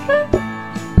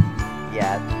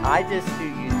 Yeah, I just do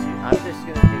YouTube. I'm just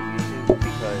gonna do YouTube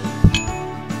because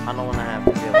I don't want to have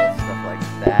to deal with stuff like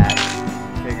that.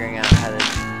 Figuring out how to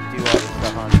do all this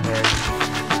stuff on Twitch.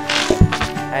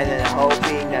 And then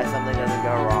hoping that something doesn't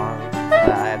go wrong. So that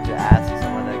I have to ask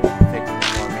someone to fix it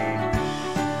for me.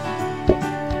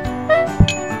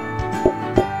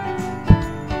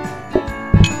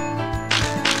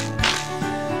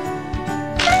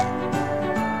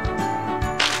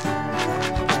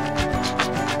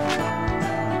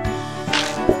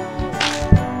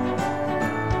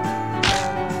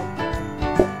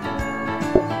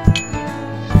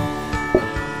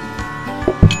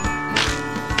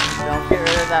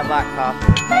 That black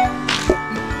coffee.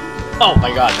 Oh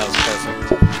my god, that was perfect.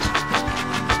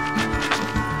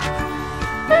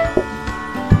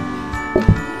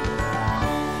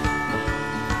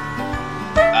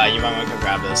 You might want to come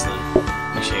grab this then.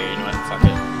 Actually, you know what? Fuck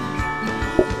it.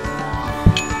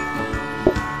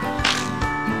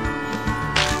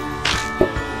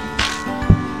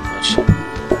 Oh shit.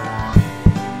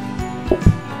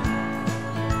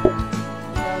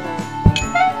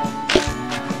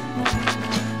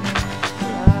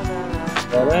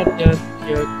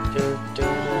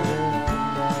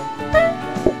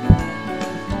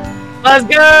 Let's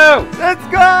go! Let's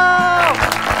go!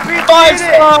 We 5 did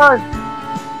it! stars!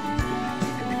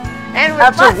 And with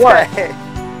After what? latte.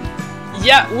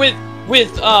 Yeah, with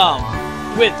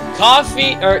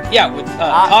coffee, or yeah, with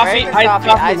coffee, regular iced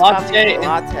coffee, latte,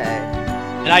 latte,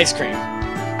 and ice cream.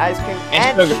 ice cream,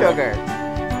 And and sugar. sugar.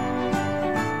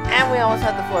 And we almost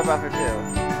had the floor buffer too.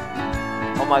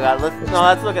 Oh my god, let's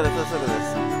look at this, let's look at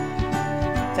this.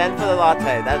 10 for the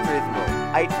latte, that's reasonable.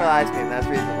 8 for the ice cream, that's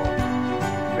reasonable.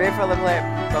 3 for the player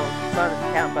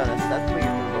count bonus, that's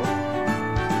reasonable.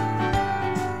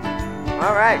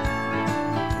 Alright.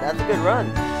 That's a good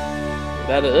run.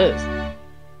 That it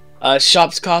is.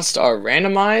 Shops costs are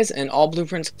randomized, and all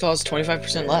blueprints cost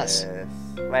 25% less. Yes.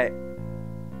 Wait,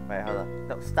 hold on.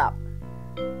 No, stop.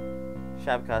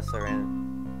 Shop costs are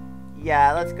random.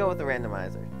 Yeah, let's go with the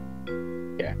randomizer.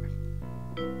 Yeah.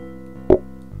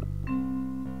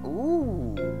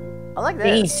 Ooh. I like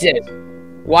this. Jesus.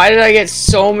 Why did I get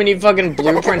so many fucking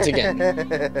blueprints again?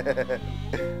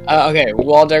 Okay,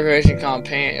 wall decoration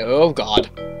campaign. Oh god.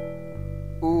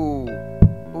 Ooh.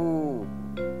 Ooh.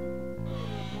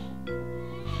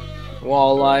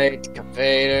 Wall light,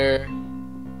 conveyor,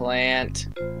 plant.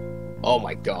 Oh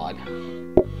my god. We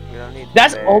don't need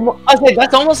That's conveyor. almost. Okay,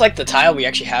 that's almost like the tile we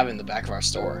actually have in the back of our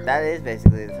store. That is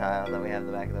basically the tile that we have in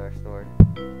the back of our store.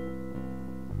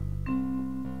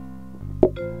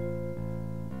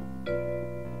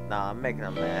 Nah, I'm making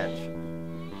a match.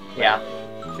 Yeah.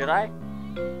 Should I?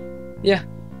 Yeah.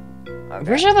 I'm Okay.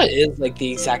 pretty sure that is like the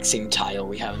exact same tile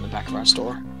we have in the back of our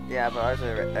store. Yeah, but ours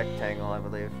is a rectangle, I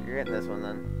believe. You're getting this one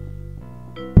then.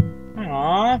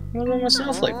 Aww, what about my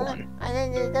snowflake one? I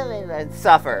didn't do it.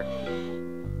 Suffer.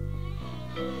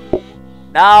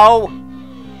 No!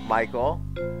 Michael.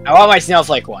 I want my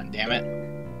snowflake one, damn it.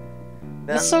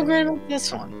 No. What's so great about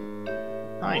this one?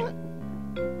 Fine,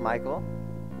 Michael.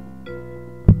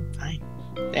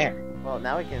 fine. There. Well,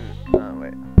 now we can.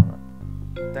 Wait. Hold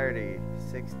on. 30,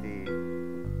 60.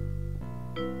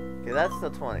 Okay, that's the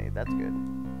 20. That's good.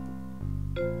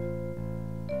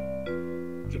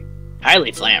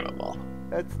 Highly flammable.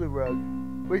 That's the rug.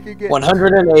 We can get.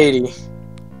 180.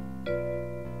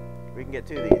 We can get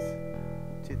 2 of these.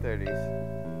 2 30s.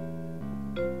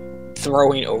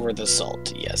 Throwing over the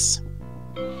salt, yes.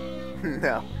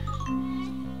 No.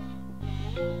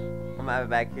 I'm gonna have it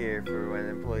back here for when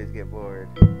employees get bored.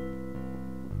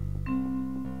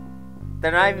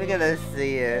 They're not even gonna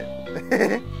see it.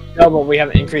 No, but we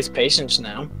have increased patience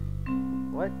now.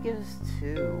 What gives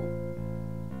 2?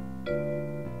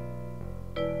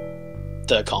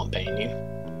 The campaigning.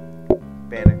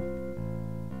 Banner.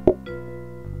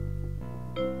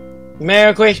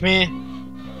 Merry Christmas.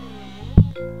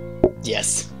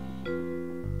 Yes.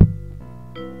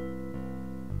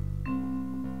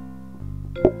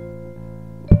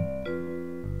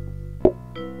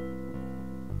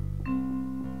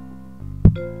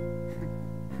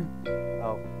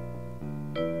 Oh.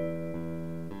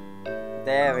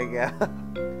 There we go.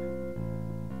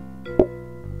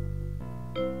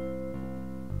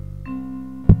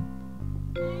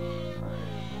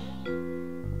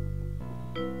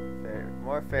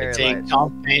 More fairy Take lights.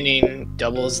 campaigning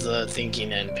doubles the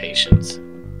thinking and patience.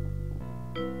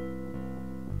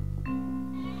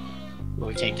 But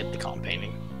we can't get the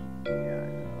campaigning. Yeah, I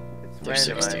know. It's They're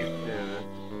randomized 16. too,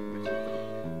 which is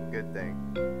a good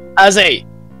thing. As a,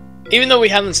 even though we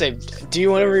haven't saved, do you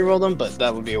want to reroll them? But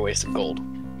that would be a waste of gold.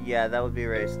 Yeah, that would be a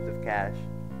waste of cash.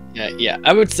 Yeah,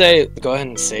 I would say go ahead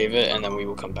and save it, and then we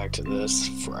will come back to this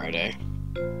Friday.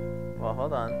 Well,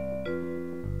 hold on.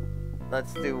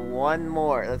 Let's do one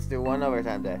more. Let's do one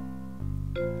overtime day.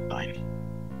 Fine.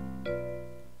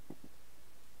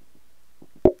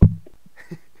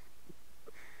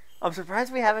 I'm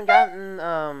surprised we haven't gotten,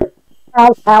 Ow,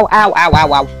 ow, ow, ow,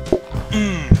 ow, ow.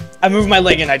 I moved my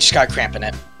leg and I just got a cramp in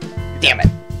it. Damn it.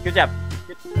 Good job.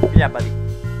 Good job, buddy.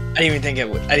 I didn't even think it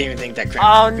would. I didn't even think that cramp.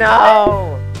 Oh,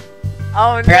 no!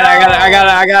 Oh, no!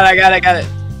 I got it.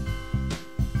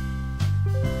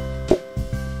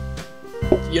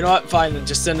 You know what? Fine, then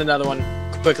just send another one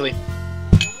quickly.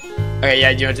 Okay,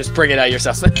 yeah, you know, just bring it out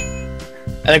yourself. And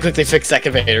then quickly fix that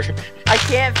conveyor. I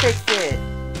can't fix it!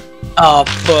 Oh,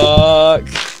 fuck.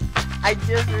 I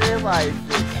just realized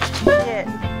it. Shit.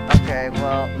 Okay,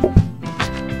 well...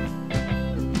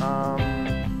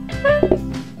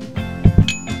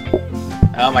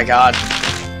 Oh my god.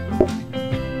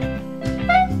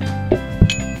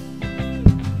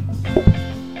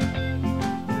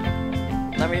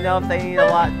 Let me know if they need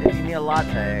if you need a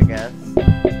latte, I guess.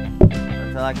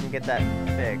 Until I can get that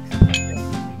fixed.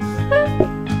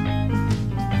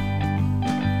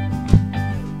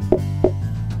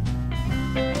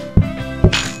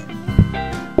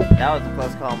 That was a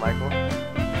close call, Michael.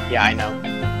 Yeah, I know.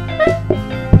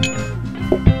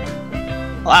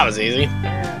 Well, that was easy.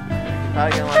 Yeah, you're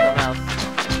probably gonna want something else.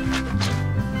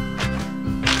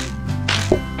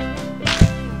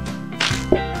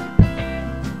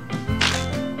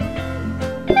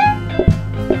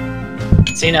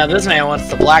 See, now this man wants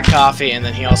the black coffee, and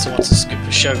then he also wants a scoop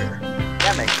of sugar.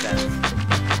 That makes sense.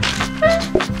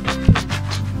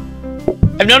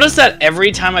 I've noticed that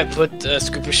every time I put a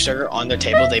scoop of sugar on their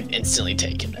table, they've instantly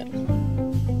taken it.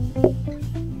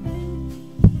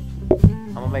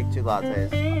 I'm gonna make 2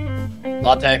 lattes.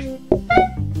 Latte.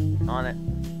 On it.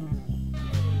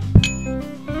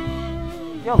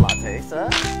 Your latte, sir.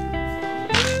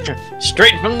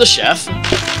 Straight from the chef.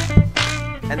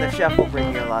 And the chef will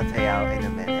bring your latte out in a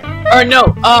minute. Or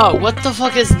no, what the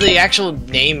fuck is the actual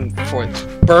name for it?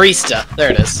 Barista. There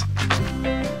it is.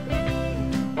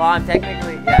 Well, I'm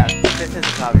technically, yeah, this is a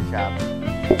coffee shop.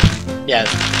 Yeah,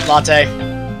 latte.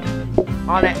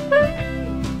 On it.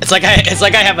 It's like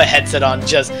I have a headset on.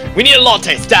 Just we need a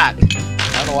latte stat. I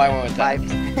don't know why I went with that.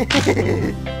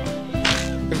 Vibes.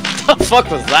 What the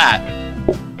fuck was that?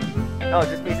 Oh,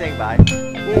 just me saying bye.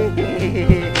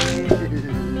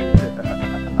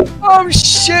 Oh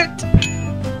shit!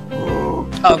 Oh,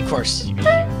 of course.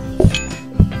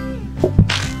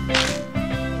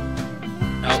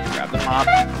 Oh, grab the mop.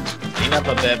 Clean up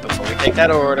a bit before we take that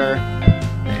order.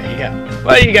 There you go.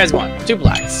 What do you guys want? 2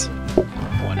 blacks.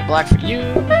 1 black for you,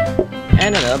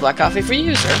 and another black coffee for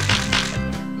you, sir.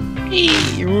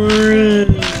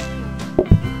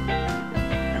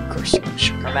 Of course you want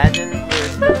sugar. Imagine we're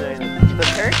still doing the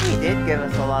turkey did give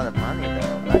us a lot of money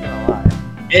though, I'm not gonna lie.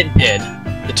 It did.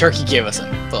 The turkey gave us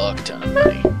a fuck ton of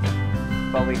money.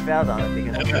 But we failed on it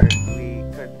because we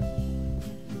couldn't.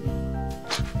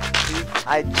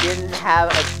 I didn't have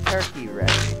a turkey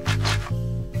ready.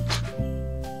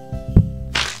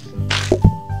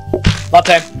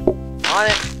 Latte. On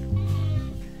it.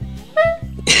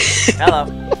 Hello.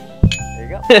 There you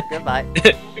go. Goodbye.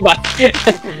 Goodbye.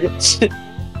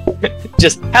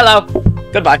 Just hello.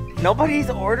 Goodbye. Nobody's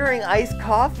ordering iced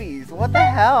coffees. What the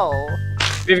hell?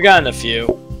 We've gotten a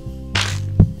few.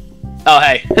 Oh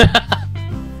hey.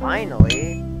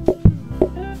 Finally.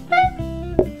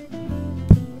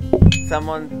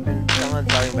 Someone's probably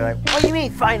gonna be like, what do you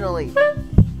mean finally?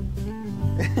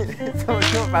 Someone's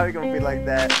probably gonna be like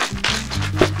that.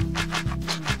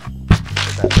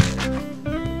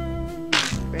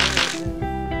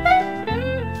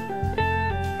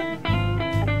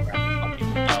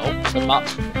 Oh, the mop.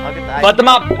 I'll get the ice. Put the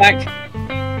mop back.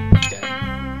 Okay.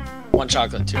 1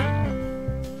 chocolate, 2. Here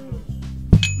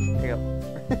you go.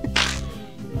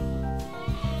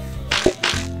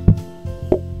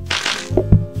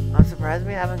 I'm surprised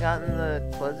we haven't gotten the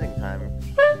closing time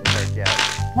perk yet.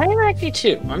 I am actually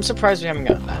too. I'm surprised we haven't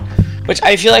gotten that. Which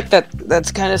I feel like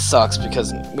that's kind of sucks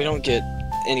because we don't get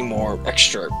any more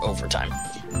extra overtime.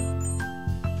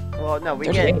 Well, no, we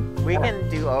Okay. can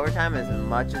do overtime as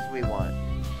much as we want.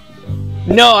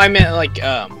 No, I meant like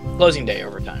closing day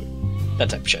overtime, that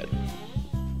type of shit.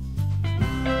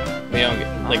 We don't get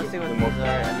I like. wanna see what these are,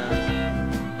 and then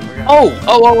we're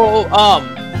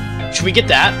gonna... Should we get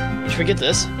that? Should we get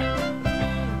this?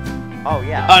 Oh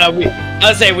yeah. Oh no,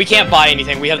 let's say we can't buy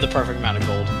anything. We have the perfect amount of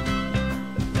gold.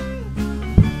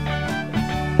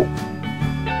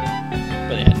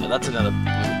 But yeah, no, that's another one.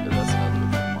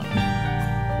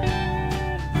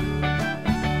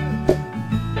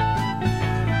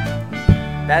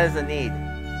 That is a need.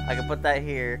 I can put that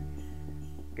here.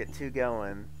 Get 2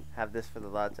 going. Have this for the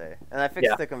latte, and I fixed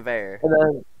Yeah. the conveyor. And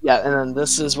then and then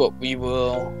this is what we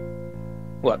will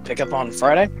pick up on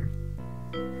Friday.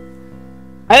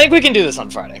 I think we can do this on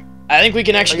Friday. I think we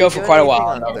can actually Are you go for doing quite a anything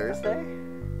while. on Thursday?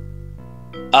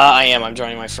 I am. I'm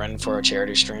joining my friend for a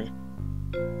charity stream.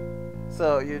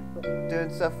 So you're doing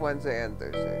stuff Wednesday and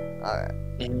Thursday. Alright.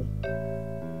 Mhm.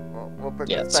 Well, we'll pick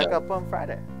Yeah, this back so- up on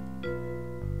Friday.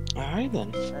 All right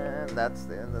then. And that's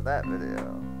the end of that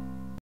video.